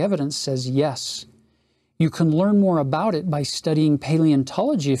scientific evidence says yes. You can learn more about it by studying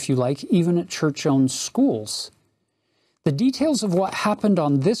paleontology, if you like, even at church-owned schools. The details of what happened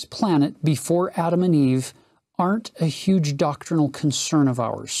on this planet before Adam and Eve aren't a huge doctrinal concern of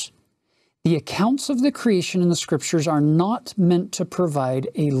ours. The accounts of the creation in the Scriptures are not meant to provide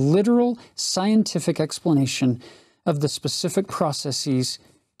a literal scientific explanation of the specific processes,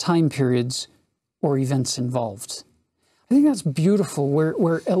 time periods, or events involved. I think that's beautiful,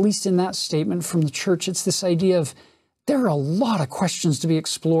 where at least in that statement from the church, it's this idea of there are a lot of questions to be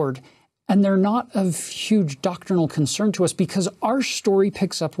explored, and they're not of huge doctrinal concern to us because our story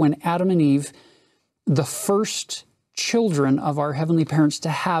picks up when Adam and Eve, the first children of our heavenly parents to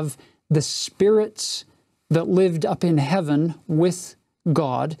have the spirits that lived up in heaven with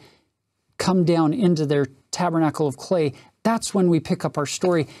God, come down into their tabernacle of clay. That's when we pick up our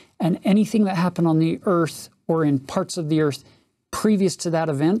story. And anything that happened on the earth or in parts of the earth previous to that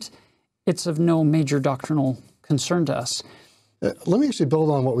event, it's of no major doctrinal concern to us. Let me actually build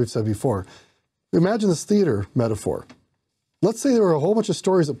on what we've said before. Imagine this theater metaphor. Let's say there were a whole bunch of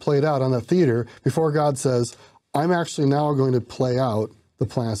stories that played out on that theater before God says, I'm actually now going to play out the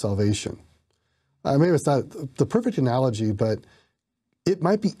plan of salvation. Maybe it's not the perfect analogy, but it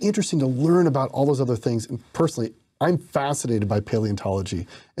might be interesting to learn about all those other things. And personally, I'm fascinated by paleontology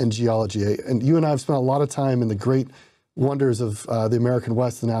and geology. And you and I have spent a lot of time in the great wonders of the American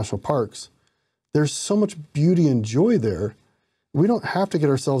West, the national parks. There's so much beauty and joy there. We don't have to get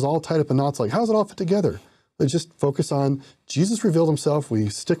ourselves all tied up in knots like, how does it all fit together? Let's just focus on Jesus revealed himself. We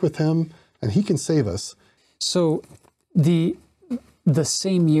stick with him and he can save us. So the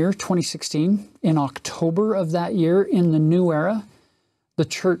same year, 2016, in October of that year, in the New Era, the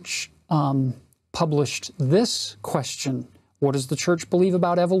church published this question. What does the church believe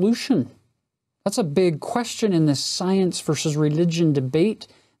about evolution? That's a big question in this science versus religion debate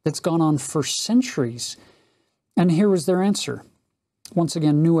that's gone on for centuries. And here was their answer. Once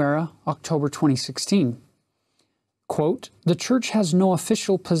again, New Era, October 2016. Quote, the church has no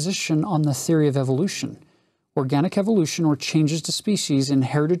official position on the theory of evolution. Organic evolution, or changes to species,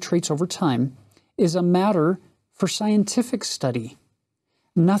 inherited traits over time, is a matter for scientific study.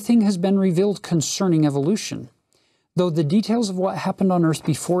 Nothing has been revealed concerning evolution, though the details of what happened on earth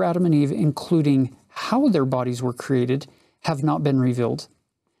before Adam and Eve, including how their bodies were created, have not been revealed.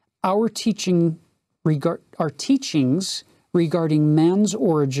 Our teachings regarding man's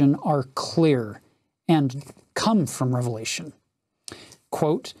origin are clear and come from Revelation.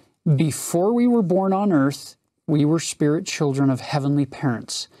 Quote, before we were born on earth, we were spirit children of heavenly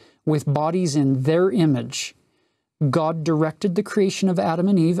parents, with bodies in their image. God directed the creation of Adam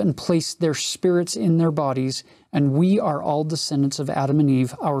and Eve and placed their spirits in their bodies, and we are all descendants of Adam and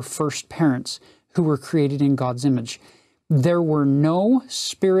Eve, our first parents, who were created in God's image. There were no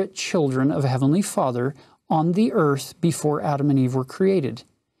spirit children of Heavenly Father on the earth before Adam and Eve were created.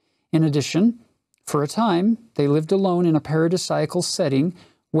 In addition, for a time, they lived alone in a paradisiacal setting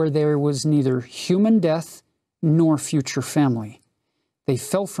where there was neither human death nor future family. They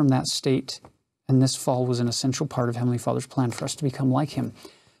fell from that state, and this fall was an essential part of Heavenly Father's plan for us to become like Him.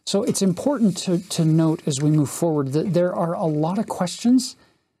 So it's important to note as we move forward that there are a lot of questions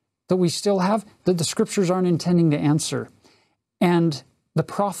that we still have that the Scriptures aren't intending to answer. And the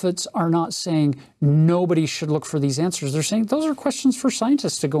prophets are not saying nobody should look for these answers. They're saying those are questions for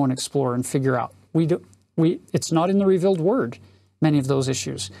scientists to go and explore and figure out. It's not in the revealed Word, many of those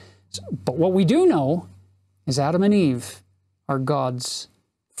issues. But what we do know is Adam and Eve are God's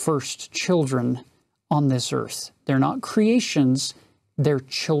first children on this earth. They're not creations, they're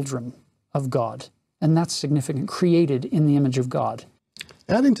children of God. And that's significant, created in the image of God.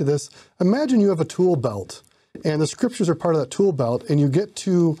 Adding to this, imagine you have a tool belt, and the Scriptures are part of that tool belt, and you get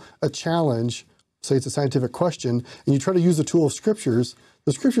to a challenge, say it's a scientific question, and you try to use the tool of Scriptures.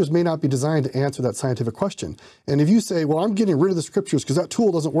 The Scriptures may not be designed to answer that scientific question. And if you say, well, I'm getting rid of the Scriptures because that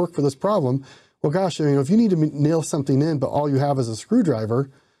tool doesn't work for this problem, well, gosh, if you need to nail something in, but all you have is a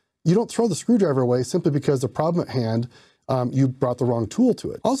screwdriver, you don't throw the screwdriver away simply because the problem at hand, you brought the wrong tool to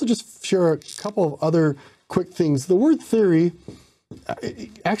it. Also, just share a couple of other quick things. The word theory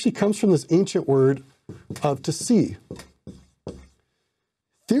actually comes from this ancient word of to see.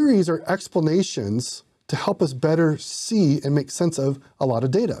 Theories are explanations to help us better see and make sense of a lot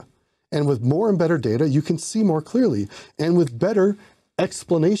of data. And with more and better data, you can see more clearly. And with better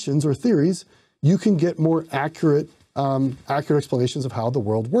explanations or theories, you can get more accurate explanations of how the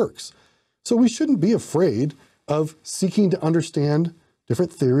world works. So we shouldn't be afraid of seeking to understand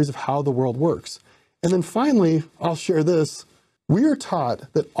different theories of how the world works. And then finally, I'll share this. We are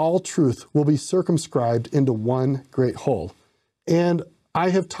taught that all truth will be circumscribed into one great whole. And I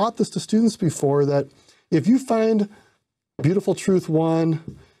have taught this to students before, that if you find beautiful truth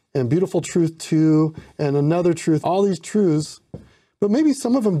 1 and beautiful truth 2 and another truth, all these truths, but maybe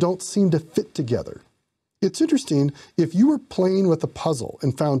some of them don't seem to fit together. It's interesting, if you were playing with a puzzle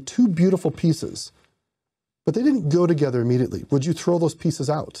and found 2 beautiful pieces, but they didn't go together immediately, would you throw those pieces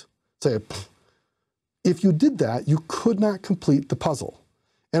out? Say, pfft. If you did that, you could not complete the puzzle.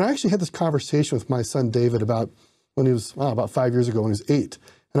 And I actually had this conversation with my son David about when he was, about 5 years ago when he was 8.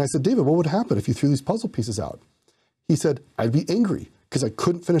 And I said, David, what would happen if you threw these puzzle pieces out? He said, I'd be angry because I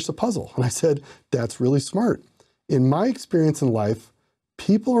couldn't finish the puzzle. And I said, that's really smart. In my experience in life,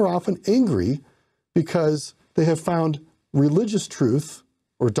 people are often angry because they have found religious truth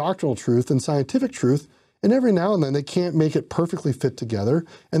or doctrinal truth and scientific truth, and every now and then they can't make it perfectly fit together,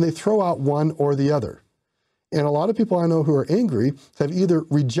 and they throw out one or the other. And a lot of people I know who are angry have either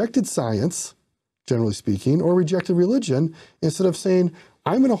rejected science, generally speaking, or rejected religion, instead of saying,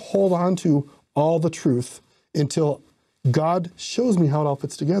 I'm going to hold on to all the truth until God shows me how it all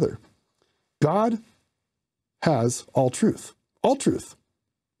fits together. God has all truth, all truth.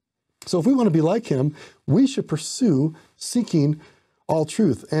 So if we want to be like him, we should pursue seeking all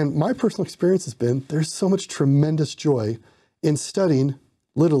truth. And my personal experience has been, there's so much tremendous joy in studying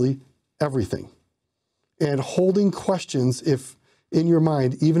literally everything and holding questions if in your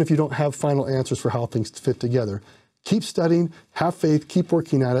mind, even if you don't have final answers for how things fit together. Keep studying, have faith, keep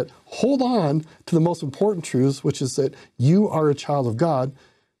working at it. Hold on to the most important truths, which is that you are a child of God.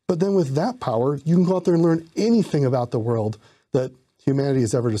 But then with that power, you can go out there and learn anything about the world that humanity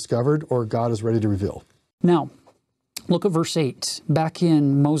has ever discovered or God is ready to reveal. Now, look at verse 8, back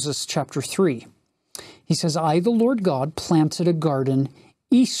in Moses chapter 3. He says, I, the Lord God, planted a garden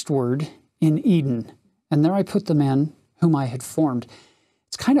eastward in Eden, and there I put the man whom I had formed.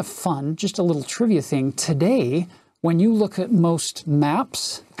 It's kind of fun, just a little trivia thing. Today, when you look at most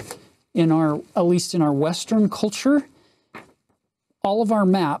maps, at least in our Western culture, all of our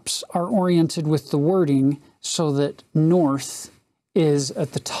maps are oriented with the wording so that north is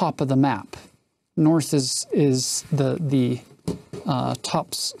at the top of the map. North is the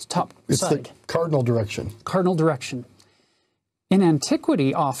top It's side. the cardinal direction. Cardinal direction. In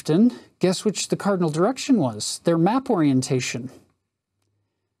antiquity, often, guess which the cardinal direction was? Their map orientation.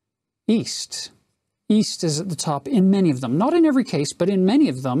 East. East is at the top in many of them. Not in every case, but in many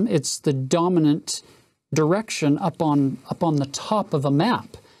of them, it's the dominant direction up on the top of a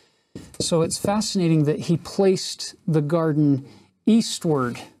map. So it's fascinating that he placed the garden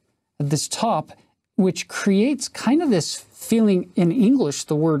eastward at this top, which creates kind of this feeling in English,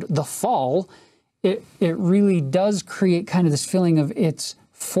 the word the fall, it really does create kind of this feeling of it's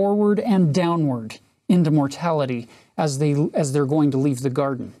forward and downward into mortality as they're going to leave the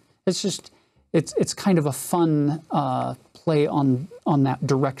garden. It's just, it's kind of a fun play on that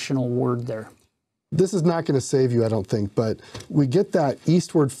directional word there. This is not going to save you, I don't think, but we get that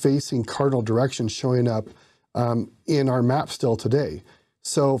eastward-facing cardinal direction showing up in our map still today.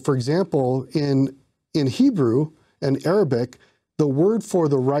 So, for example, in Hebrew and Arabic, the word for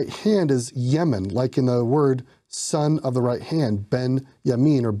the right hand is Yemen, like in the word son of the right hand, Ben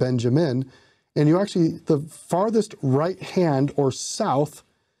Yamin or Benjamin. And you actually, the farthest right hand or south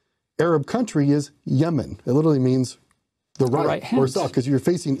Arab country is Yemen. It literally means the right or south, because you're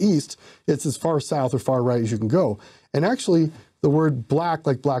facing east, it's as far south or far right as you can go. And actually, the word black,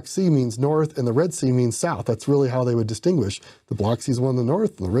 like Black Sea, means north, and the Red Sea means south. That's really how they would distinguish. The Black Sea is the one in the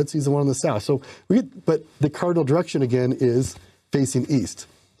north, and the Red Sea is the one in the south. So but the cardinal direction, again, is facing east.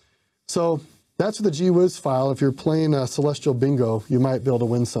 So that's the Gee Whiz file. If you're playing Celestial Bingo, you might be able to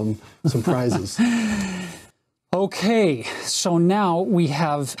win some prizes. Okay, so now we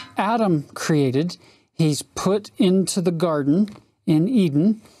have Adam created. He's put into the garden in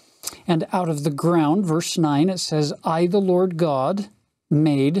Eden, and out of the ground, verse 9, it says, I, the Lord God,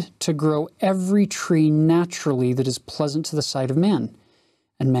 made to grow every tree naturally that is pleasant to the sight of man,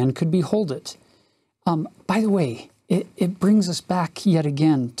 and man could behold it. By the way, it brings us back yet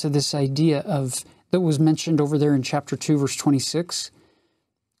again to this idea that was mentioned over there in chapter 2, verse 26,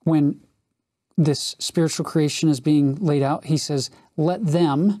 when this spiritual creation is being laid out. He says, let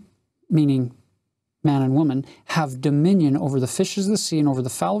them, meaning man and woman, have dominion over the fishes of the sea and over the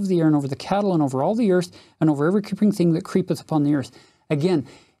fowl of the air and over the cattle and over all the earth and over every creeping thing that creepeth upon the earth. Again,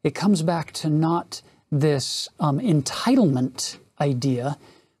 it comes back to not this entitlement idea,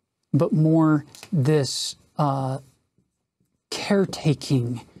 but more this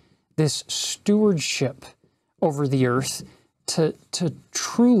caretaking, this stewardship over the earth to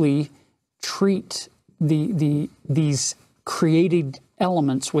truly treat these created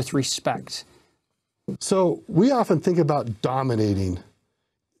elements with respect. So we often think about dominating.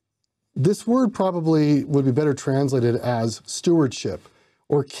 This word probably would be better translated as stewardship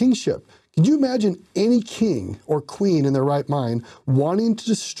or kingship. Can you imagine any king or queen in their right mind wanting to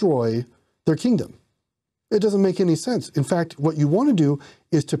destroy their kingdom? It doesn't make any sense. In fact, what you want to do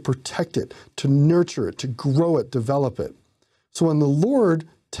is to protect it, to nurture it, to grow it, develop it. So when the Lord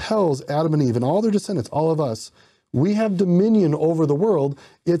tells Adam and Eve and all their descendants, all of us, we have dominion over the world,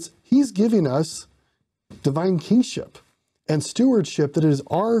 He's giving us divine kingship and stewardship, that it is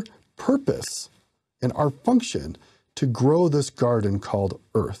our purpose and our function to grow this garden called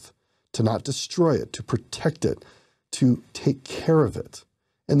earth, to not destroy it, to protect it, to take care of it.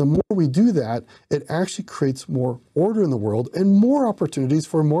 And the more we do that, it actually creates more order in the world and more opportunities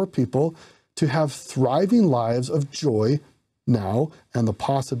for more people to have thriving lives of joy now and the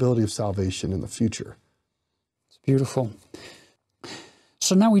possibility of salvation in the future. It's beautiful.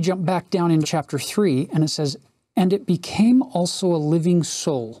 So now we jump back down into chapter 3, and it says, "And it became also a living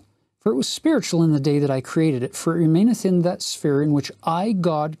soul, for it was spiritual in the day that I created it, for it remaineth in that sphere in which I,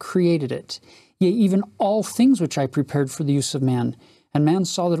 God, created it. Yea, even all things which I prepared for the use of man. And man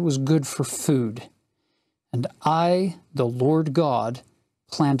saw that it was good for food. And I, the Lord God,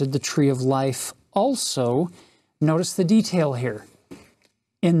 planted the tree of life also," notice the detail here,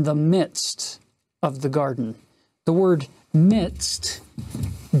 "in the midst of the garden." The word midst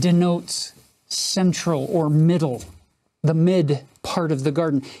denotes central or middle, the mid part of the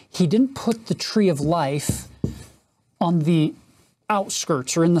garden. He didn't put the tree of life on the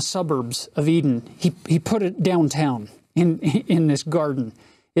outskirts or in the suburbs of Eden. He put it downtown in this garden.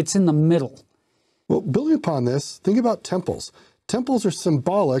 It's in the middle. Well, building upon this, think about temples. Temples are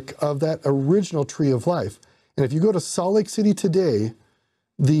symbolic of that original tree of life. And if you go to Salt Lake City today,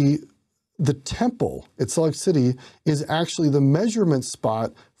 the temple at Salt Lake City is actually the measurement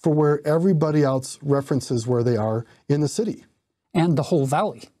spot for where everybody else references where they are in the city. And the whole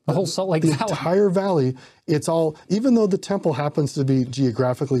valley, the whole Salt Lake Valley. The entire valley, it's all, even though the temple happens to be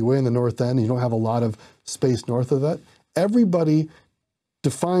geographically way in the north end, you don't have a lot of space north of it, everybody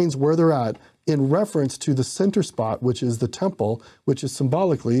defines where they're at in reference to the center spot, which is the temple, which is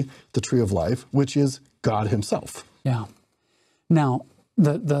symbolically the tree of life, which is God himself. Yeah. Now,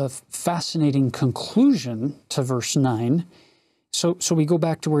 the fascinating conclusion to verse 9, so we go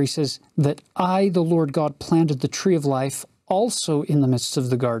back to where he says that I, the Lord God, planted the tree of life also in the midst of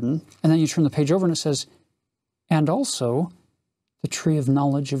the garden. And then you turn the page over and it says, and also the tree of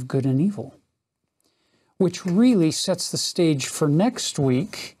knowledge of good and evil, which really sets the stage for next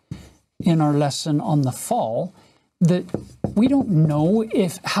week in our lesson on the fall, that we don't know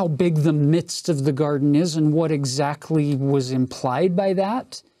how big the midst of the garden is and what exactly was implied by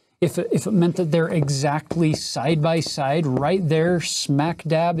that. If it meant that they're exactly side by side, right there, smack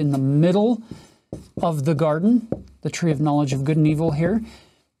dab in the middle of the garden, the tree of knowledge of good and evil here.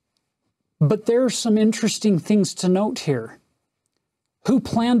 But there are some interesting things to note here. Who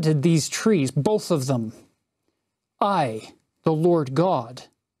planted these trees? Both of them. I, the Lord God,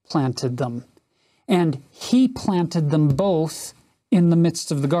 planted them. And he planted them both in the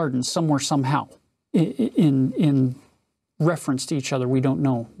midst of the garden, somewhere, somehow, in reference to each other. We don't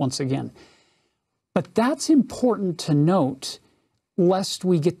know, once again. But that's important to note, lest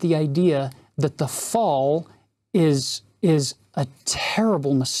we get the idea that the fall is a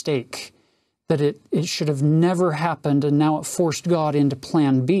terrible mistake, that it should have never happened, and now it forced God into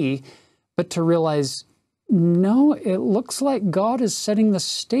plan B, but to realize, no, it looks like God is setting the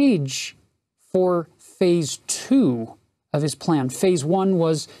stage for phase 2 of his plan. Phase 1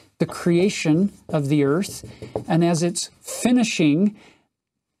 was the creation of the earth, and as it's finishing,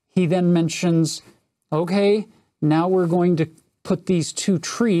 he then mentions, okay, now we're going to put these 2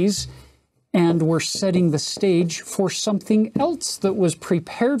 trees, and we're setting the stage for something else that was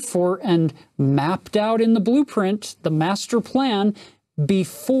prepared for and mapped out in the blueprint, the master plan,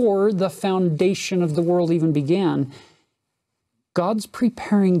 before the foundation of the world even began. God's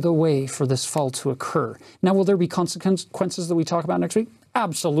preparing the way for this fall to occur. Now, will there be consequences that we talk about next week?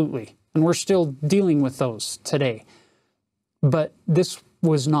 Absolutely. And we're still dealing with those today. But this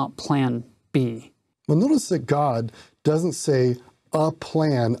was not plan B. Well, notice that God doesn't say a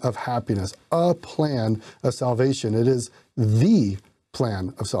plan of happiness, a plan of salvation. It is the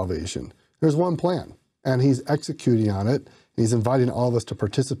plan of salvation. There's one plan, and he's executing on it. And he's inviting all of us to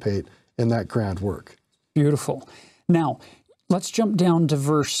participate in that grand work. Beautiful. Now, let's jump down to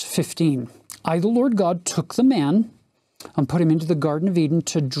verse 15. I, the Lord God, took the man and put him into the Garden of Eden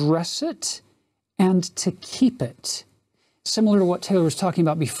to dress it and to keep it. Similar to what Taylor was talking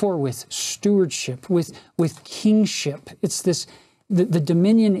about before with stewardship, with kingship. It's this, the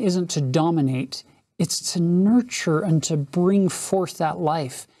dominion isn't to dominate, It's to nurture and to bring forth that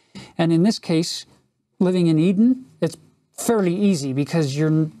life. And in this case, living in Eden, it's fairly easy because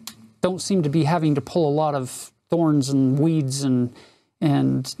you don't seem to be having to pull a lot of thorns and weeds and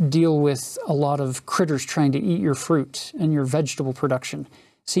deal with a lot of critters trying to eat your fruit and your vegetable production.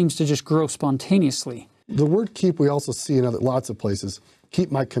 Seems to just grow spontaneously. The word keep we also see in lots of places.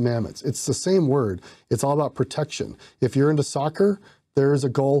 Keep my commandments. It's the same word. It's all about protection. If you're into soccer, there's a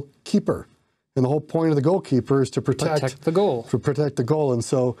goalkeeper. And the whole point of the goalkeeper is to protect the goal. To protect the goal. And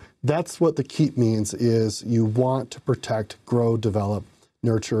so that's what the keep means, is you want to protect, grow, develop,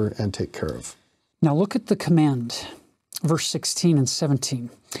 nurture, and take care of. Now look at the command, verse 16 and 17.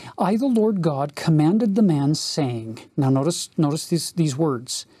 I, the Lord God, commanded the man, saying, now notice these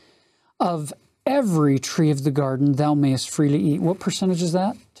words, of every tree of the garden thou mayest freely eat. What percentage is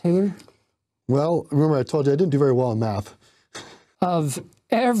that, Taylor? Well, remember I told you I didn't do very well in math. Of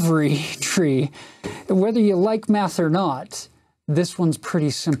every tree, whether you like math or not, this one's pretty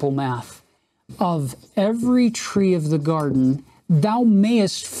simple math. Of every tree of the garden thou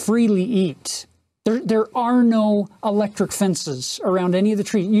mayest freely eat. There are no electric fences around any of the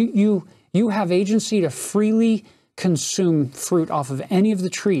trees. You have agency to freely consume fruit off of any of the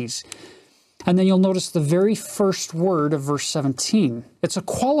trees. And then you'll notice the very first word of verse 17. It's a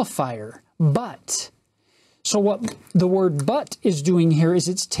qualifier, but. So what the word but is doing here is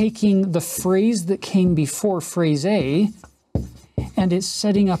it's taking the phrase that came before phrase A and it's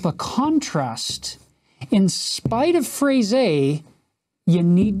setting up a contrast. In spite of phrase A, you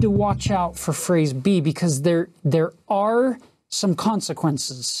need to watch out for phrase B because there are some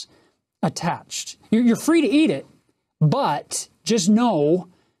consequences attached. You're free to eat it, but just know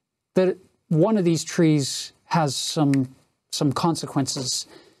that one of these trees has some consequences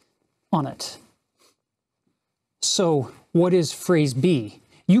on it. So what is phrase B?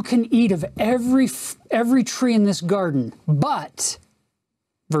 You can eat of every tree in this garden, but,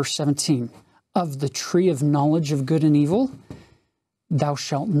 verse 17, of the tree of knowledge of good and evil, thou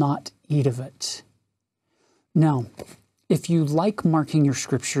shalt not eat of it. Now, if you like marking your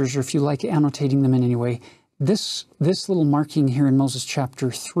scriptures, or if you like annotating them in any way, this little marking here in Moses chapter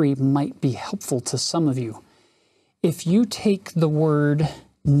 3 might be helpful to some of you. If you take the word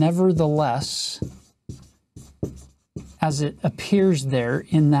nevertheless, as it appears there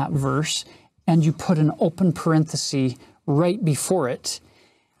in that verse, and you put an open parenthesis right before it,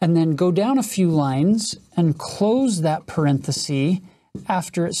 and then go down a few lines and close that parenthesis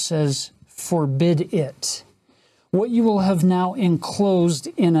after it says, forbid it. What you will have now enclosed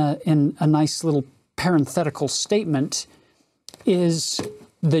in a nice little parenthetical statement is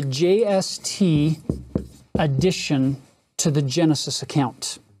the JST addition to the Genesis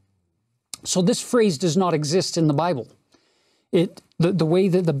account. So this phrase does not exist in the Bible. The way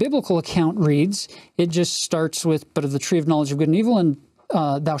that the biblical account reads, it just starts with, but of the tree of knowledge of good and evil, and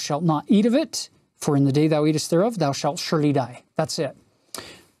thou shalt not eat of it, for in the day thou eatest thereof, thou shalt surely die. That's it.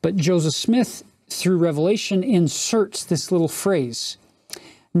 But Joseph Smith, through Revelation, inserts this little phrase,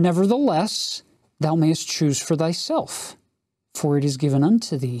 nevertheless, thou mayest choose for thyself, for it is given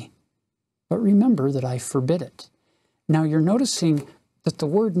unto thee. But remember that I forbid it. Now you're noticing that the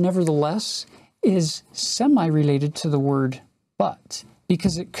word nevertheless is semi-related to the word but,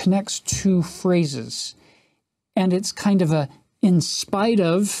 because it connects two phrases. And it's kind of a, in spite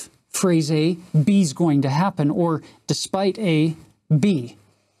of phrase A, B's going to happen, or despite A, B.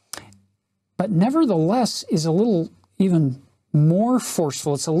 But nevertheless is a little even more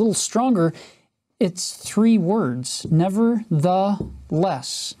forceful. It's a little stronger. It's three words,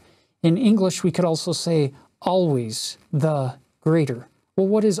 nevertheless. In English, we could also say always the greater. Well,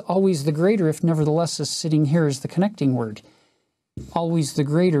 what is always the greater if nevertheless is sitting here as the connecting word? Always the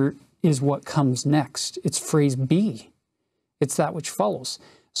greater is what comes next. It's phrase B. It's that which follows.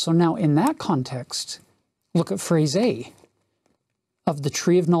 So now in that context, look at phrase A. Of the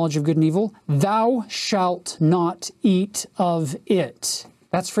tree of knowledge of good and evil, thou shalt not eat of it.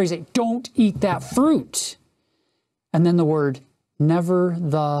 That's phrase A. Don't eat that fruit. And then the word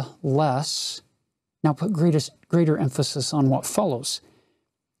nevertheless. Now put greater emphasis on what follows.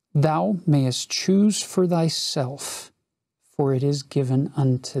 Thou mayest choose for thyself, for it is given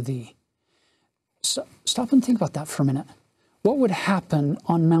unto thee. So, stop and think about that for a minute. What would happen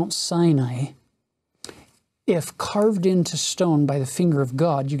on Mount Sinai if carved into stone by the finger of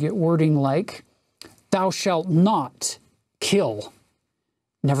God, you get wording like, thou shalt not kill.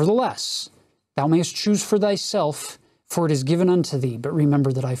 Nevertheless, thou mayest choose for thyself, for it is given unto thee, but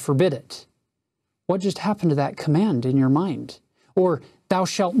remember that I forbid it. What just happened to that command in your mind? Or, thou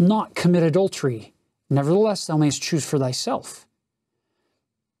shalt not commit adultery. Nevertheless, thou mayest choose for thyself.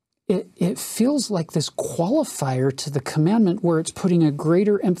 it feels like this qualifier to the commandment where it's putting a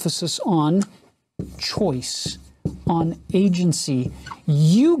greater emphasis on choice, on agency.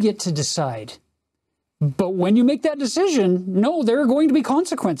 You get to decide. But when you make that decision, no, there are going to be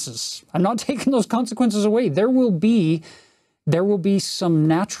consequences. I'm not taking those consequences away. There will be some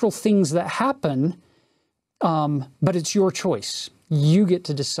natural things that happen, but it's your choice. You get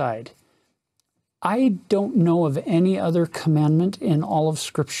to decide. I don't know of any other commandment in all of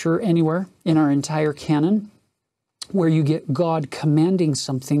Scripture anywhere in our entire canon where you get God commanding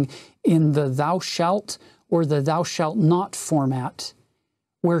something in the thou shalt or the thou shalt not format,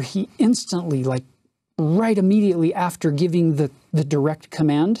 where he instantly, like right immediately after giving the direct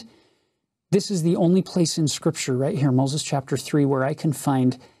command. This is the only place in Scripture right here, Moses chapter 3, where I can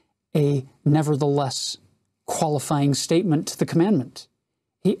find a nevertheless qualifying statement to the commandment.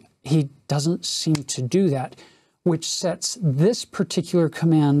 He doesn't seem to do that, which sets this particular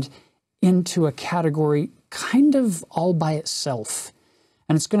command into a category kind of all by itself.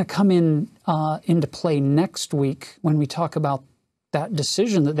 And it's going to come into play next week when we talk about that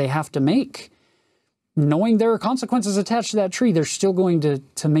decision that they have to make. Knowing there are consequences attached to that tree, they're still going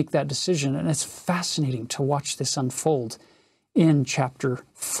to make that decision. And it's fascinating to watch this unfold in chapter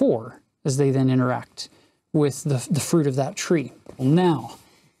 4 as they then interact with the fruit of that tree. Well, now,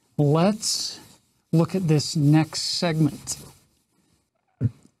 let's look at this next segment.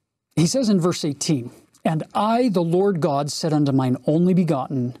 He says in verse 18, "And I, the Lord God, said unto mine only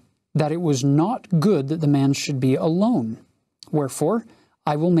begotten, that it was not good that the man should be alone. Wherefore,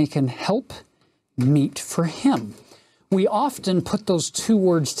 I will make an help meet for him." We often put those two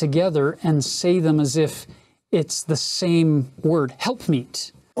words together and say them as if it's the same word,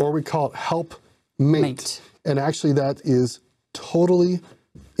 helpmeet. Or we call it help mate. And actually that is totally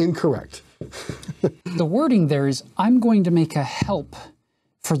incorrect. The wording there is, I'm going to make a help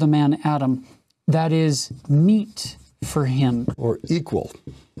for the man Adam that is meet for him. Or equal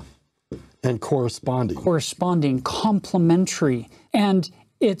and corresponding. Corresponding, complementary. And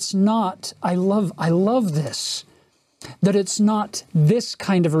it's not, I love this, that it's not this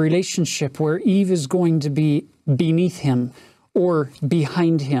kind of a relationship where Eve is going to be beneath him or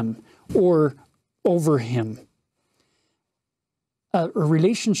behind him or over him. A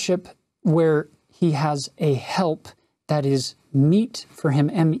relationship where he has a help that is meet for him,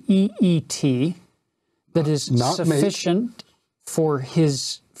 M-E-E-T, that is not sufficient for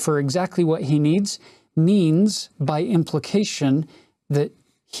exactly what he needs, means by implication that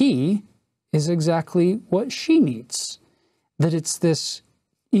he is exactly what she needs. That it's this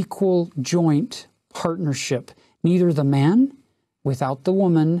equal joint partnership. Neither the man without the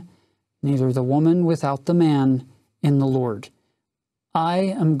woman, neither the woman without the man in the Lord. I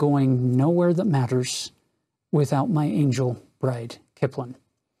am going nowhere that matters without my angel bride, Kiplin.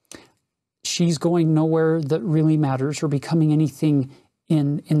 She's going nowhere that really matters or becoming anything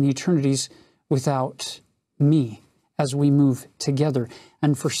in the eternities without me as we move together.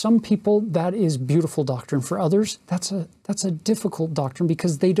 And for some people, that is beautiful doctrine. For others, that's a difficult doctrine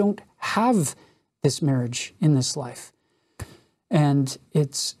because they don't have this marriage in this life. And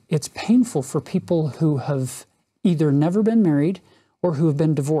it's painful for people who have either never been married or who have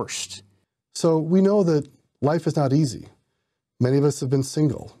been divorced. So we know that life is not easy. Many of us have been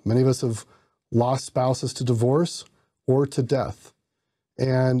single. Many of us have lost spouses to divorce or to death.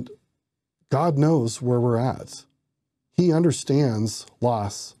 And God knows where we're at. He understands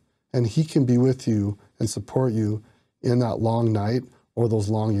loss, and he can be with you and support you in that long night or those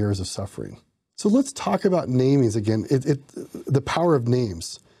long years of suffering. So let's talk about namings again, the power of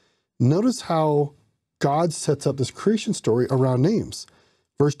names. Notice how God sets up this creation story around names.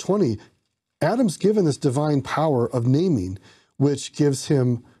 Verse 20, Adam's given this divine power of naming, which gives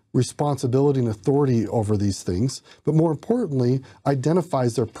him responsibility and authority over these things, but more importantly,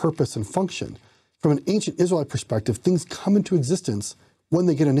 identifies their purpose and function. From an ancient Israelite perspective, things come into existence when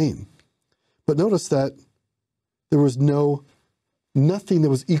they get a name. But notice that there was nothing that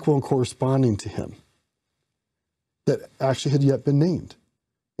was equal and corresponding to him that actually had yet been named.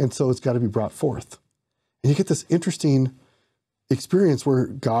 And so it's got to be brought forth. And you get this interesting experience where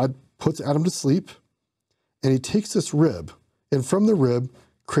God puts Adam to sleep, and he takes this rib, and from the rib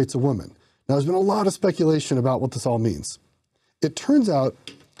creates a woman. Now, there's been a lot of speculation about what this all means. It turns out,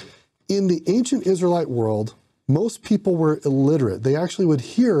 in the ancient Israelite world, most people were illiterate. They actually would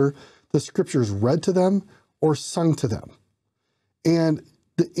hear the scriptures read to them or sung to them. And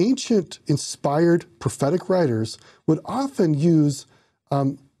the ancient inspired prophetic writers would often use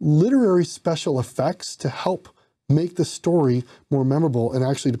literary special effects to help make the story more memorable and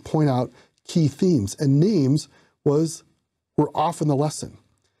actually to point out key themes. And names were often the lesson.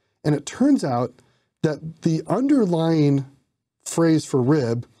 And it turns out that the underlying phrase for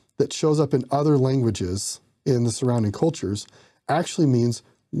rib that shows up in other languages in the surrounding cultures actually means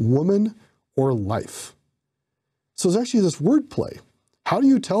woman or life. So there's actually this wordplay. How do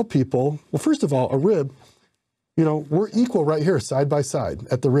you tell people, well, first of all, a rib, you know, we're equal right here, side by side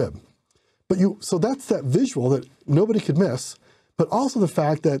at the rib. So that's that visual that nobody could miss, but also the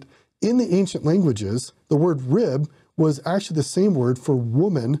fact that in the ancient languages, the word rib was actually the same word for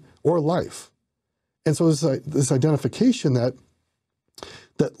woman or life. And so there's this identification that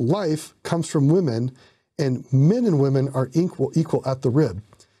life comes from women, and men and women are equal at the rib.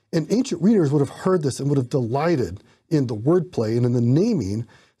 And ancient readers would have heard this and would have delighted in the wordplay and in the naming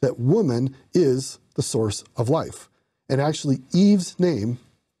that woman is the source of life. And actually, Eve's name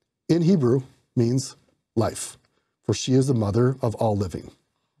in Hebrew means life, for she is the mother of all living.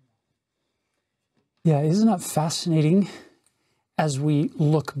 Yeah, isn't that fascinating as we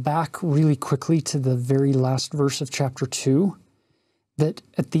look back really quickly to the very last verse of chapter 2, that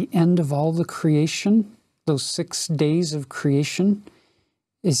at the end of all the creation, those 6 days of creation,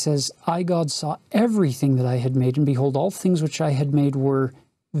 it says, I, God, saw everything that I had made, and behold, all things which I had made were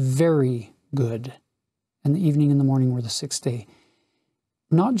very good. And the evening and the morning were the 6th day.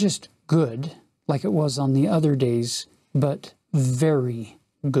 Not just good, like it was on the other days, but very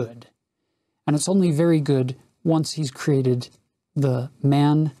good. And it's only very good once he's created the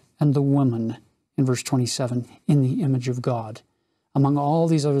man and the woman, in verse 27, in the image of God. Among all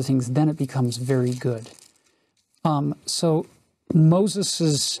these other things, then it becomes very good. So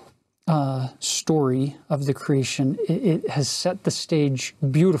Moses' story of the creation, it has set the stage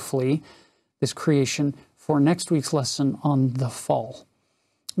beautifully, this creation, for next week's lesson on the fall,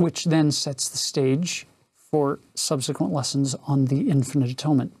 which then sets the stage for subsequent lessons on the infinite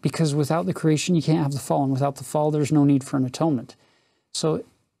atonement. Because without the creation, you can't have the fall, and without the fall, there's no need for an atonement. So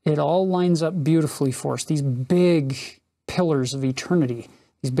it all lines up beautifully for us, these big pillars of eternity,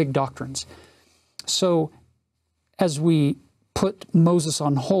 these big doctrines. So as we put Moses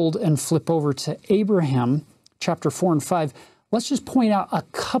on hold and flip over to Abraham, chapter 4 and 5, let's just point out a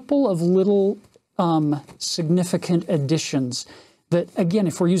couple of little significant additions that, again,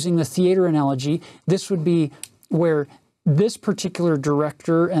 if we're using the theater analogy, this would be where this particular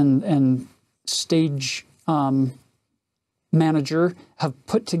director and stage manager have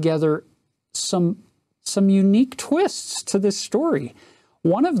put together some unique twists to this story.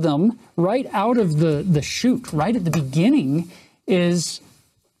 One of them, right out of the chute, right at the beginning, is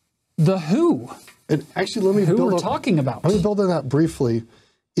the who. And actually, let me who build we're talking about. Let me build on that briefly.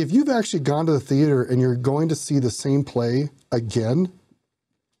 If you've actually gone to the theater and you're going to see the same play again,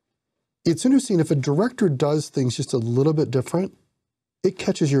 it's interesting if a director does things just a little bit different, it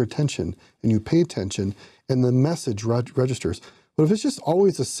catches your attention and you pay attention and the message registers. But if it's just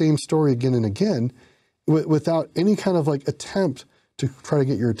always the same story again and again, without any kind of like attempt to try to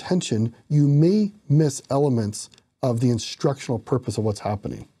get your attention, you may miss elements of the instructional purpose of what's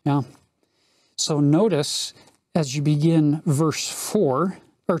happening. Yeah. So notice as you begin verse 4,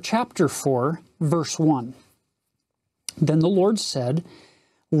 or chapter 4, verse 1. Then the Lord said,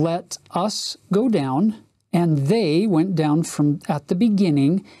 let us go down, and they went down from at the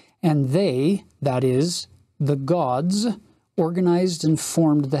beginning, and they, that is, the gods, organized and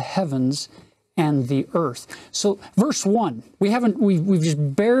formed the heavens and the earth. So verse 1, we've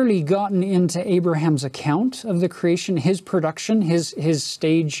just barely gotten into Abraham's account of the creation, his production, his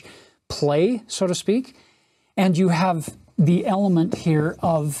stage play, so to speak. And you have the element here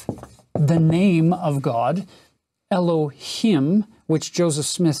of the name of God, Elohim, which Joseph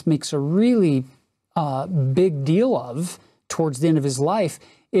Smith makes a really big deal of towards the end of his life,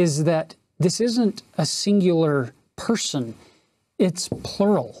 is that this isn't a singular person, it's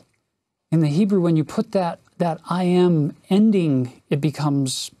plural. In the Hebrew, when you put that I am ending, it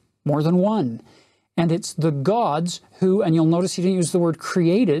becomes more than one. And it's the gods who, and you'll notice he didn't use the word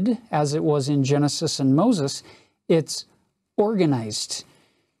created, as it was in Genesis and Moses, it's organized.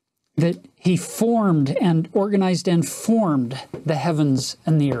 That he formed and organized and formed the heavens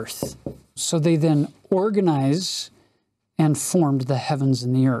and the earth. So they then organize and formed the heavens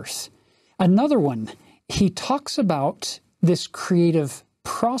and the earth. Another one, he talks about this creative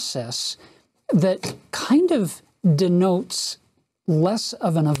process that kind of denotes less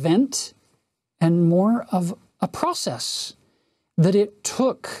of an event and more of a process. That it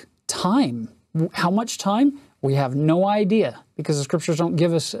took time. How much time? We have no idea, because the scriptures don't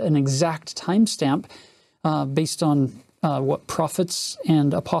give us an exact timestamp based on what prophets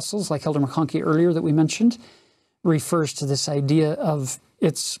and apostles, like Elder McConkie earlier that we mentioned, refers to this idea of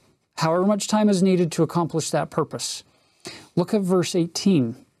it's however much time is needed to accomplish that purpose. Look at verse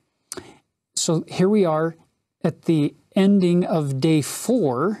 18. So here we are at the ending of day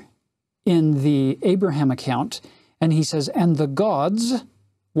 4 in the Abraham account, and he says, and the gods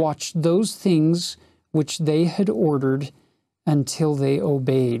watched those things which they had ordered until they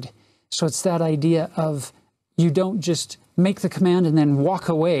obeyed. So it's that idea of you don't just make the command and then walk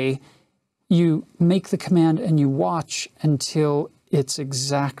away. You make the command and you watch until it's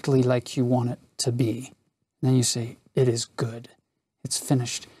exactly like you want it to be. And then you say, it is good. It's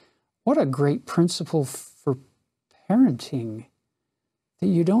finished. What a great principle for parenting, that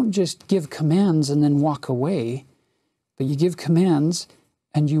you don't just give commands and then walk away, but you give commands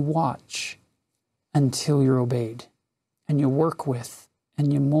and you watch until you're obeyed. And you work with,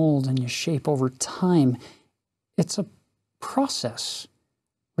 and you mold, and you shape over time. It's a process.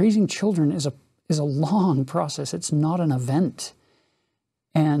 Raising children is a long process. It's not an event.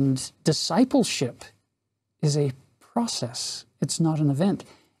 And discipleship is a process. It's not an event.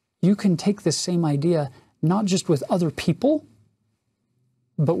 You can take this same idea, not just with other people,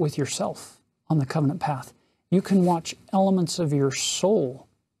 but with yourself on the covenant path. You can watch elements of your soul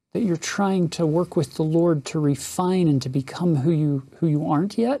that you're trying to work with the Lord to refine and to become who you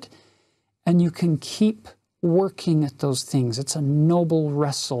aren't yet. And you can keep working at those things. It's a noble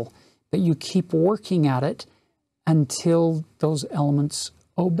wrestle, but you keep working at it until those elements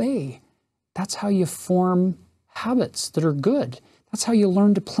obey. That's how you form habits that are good. That's how you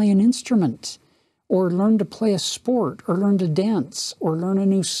learn to play an instrument, or learn to play a sport, or learn to dance, or learn a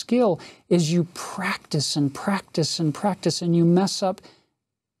new skill, is you practice and practice and practice, and you mess up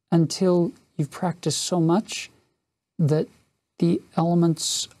until you've practiced so much that the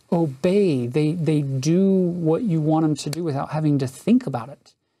elements obey. They do what you want them to do without having to think about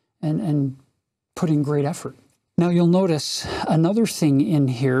it and putting great effort. Now you'll notice another thing in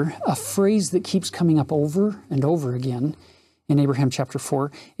here, a phrase that keeps coming up over and over again in Abraham chapter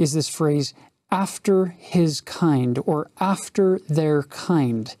 4, is this phrase, after his kind, or after their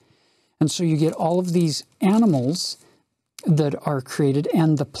kind. And so you get all of these animals that are created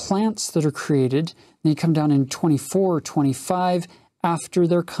and the plants that are created. And you come down in 24, 25, after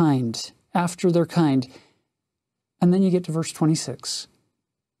their kind, after their kind. And then you get to verse 26.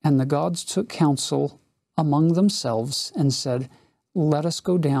 And the gods took counsel among themselves and said, let us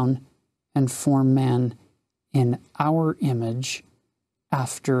go down and form man in our image,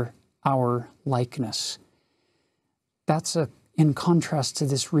 after our likeness. That's in contrast to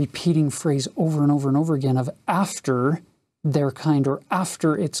this repeating phrase over and over and over again of after their kind, or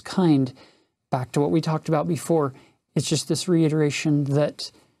after its kind. Back to what we talked about before. It's just this reiteration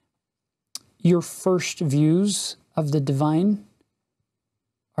that your first views of the divine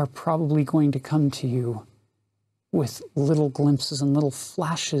are probably going to come to you with little glimpses and little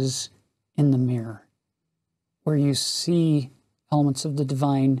flashes in the mirror, where you see elements of the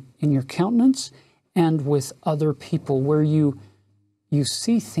divine in your countenance and with other people, where you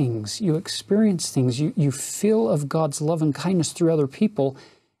see things, you experience things, you feel of God's love and kindness through other people,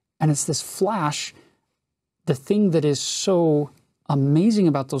 and it's this flash. The thing that is so amazing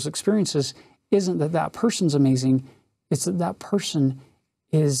about those experiences isn't that that person's amazing, it's that that person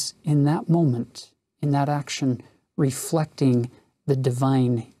is in that moment, in that action, reflecting the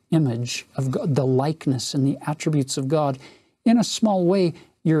divine image of God, the likeness and the attributes of God. In a small way,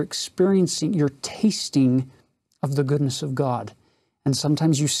 you're experiencing, you're tasting of the goodness of God. And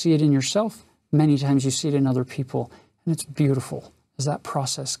sometimes you see it in yourself, many times you see it in other people. And it's beautiful as that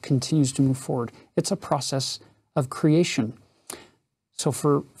process continues to move forward. It's a process of creation. So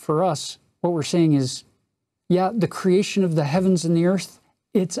for us, what we're saying is, yeah, the creation of the heavens and the earth,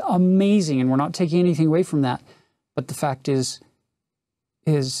 it's amazing, and we're not taking anything away from that. But the fact is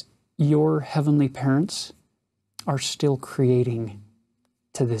your heavenly parents are still creating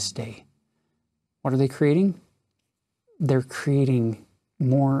to this day. What are they creating? They're creating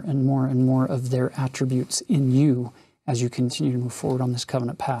more and more and more of their attributes in you as you continue to move forward on this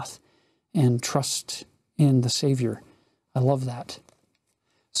covenant path and trust in the Savior. I love that.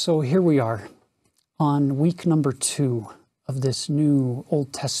 So here we are on week number 2 of this new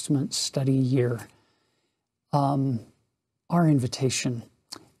Old Testament study year. Our invitation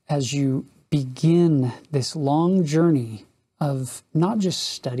as you begin this long journey of not just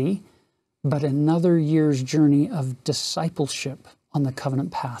study, but another year's journey of discipleship on the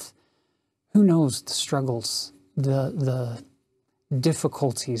covenant path. Who knows the struggles, the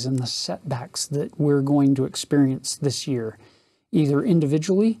difficulties and the setbacks that we're going to experience this year, either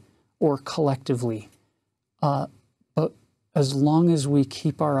individually or collectively. But as long as we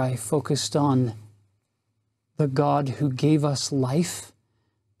keep our eye focused on the God who gave us life,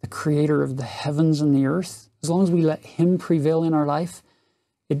 the creator of the heavens and the earth, as long as we let him prevail in our life,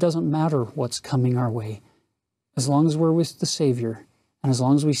 It doesn't matter what's coming our way. As long as we're with the Savior, and as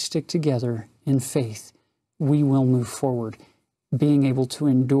long as we stick together in faith, we will move forward, being able to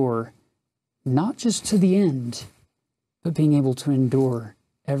endure, not just to the end, but being able to endure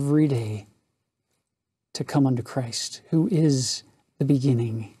every day to come unto Christ, who is the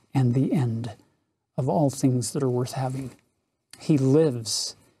beginning and the end of all things that are worth having. He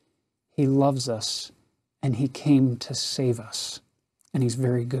lives, He loves us, and He came to save us. And He's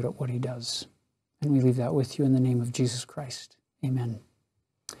very good at what He does. And we leave that with you in the name of Jesus Christ. Amen.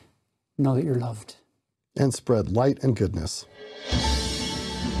 Know that you're loved. And spread light and goodness.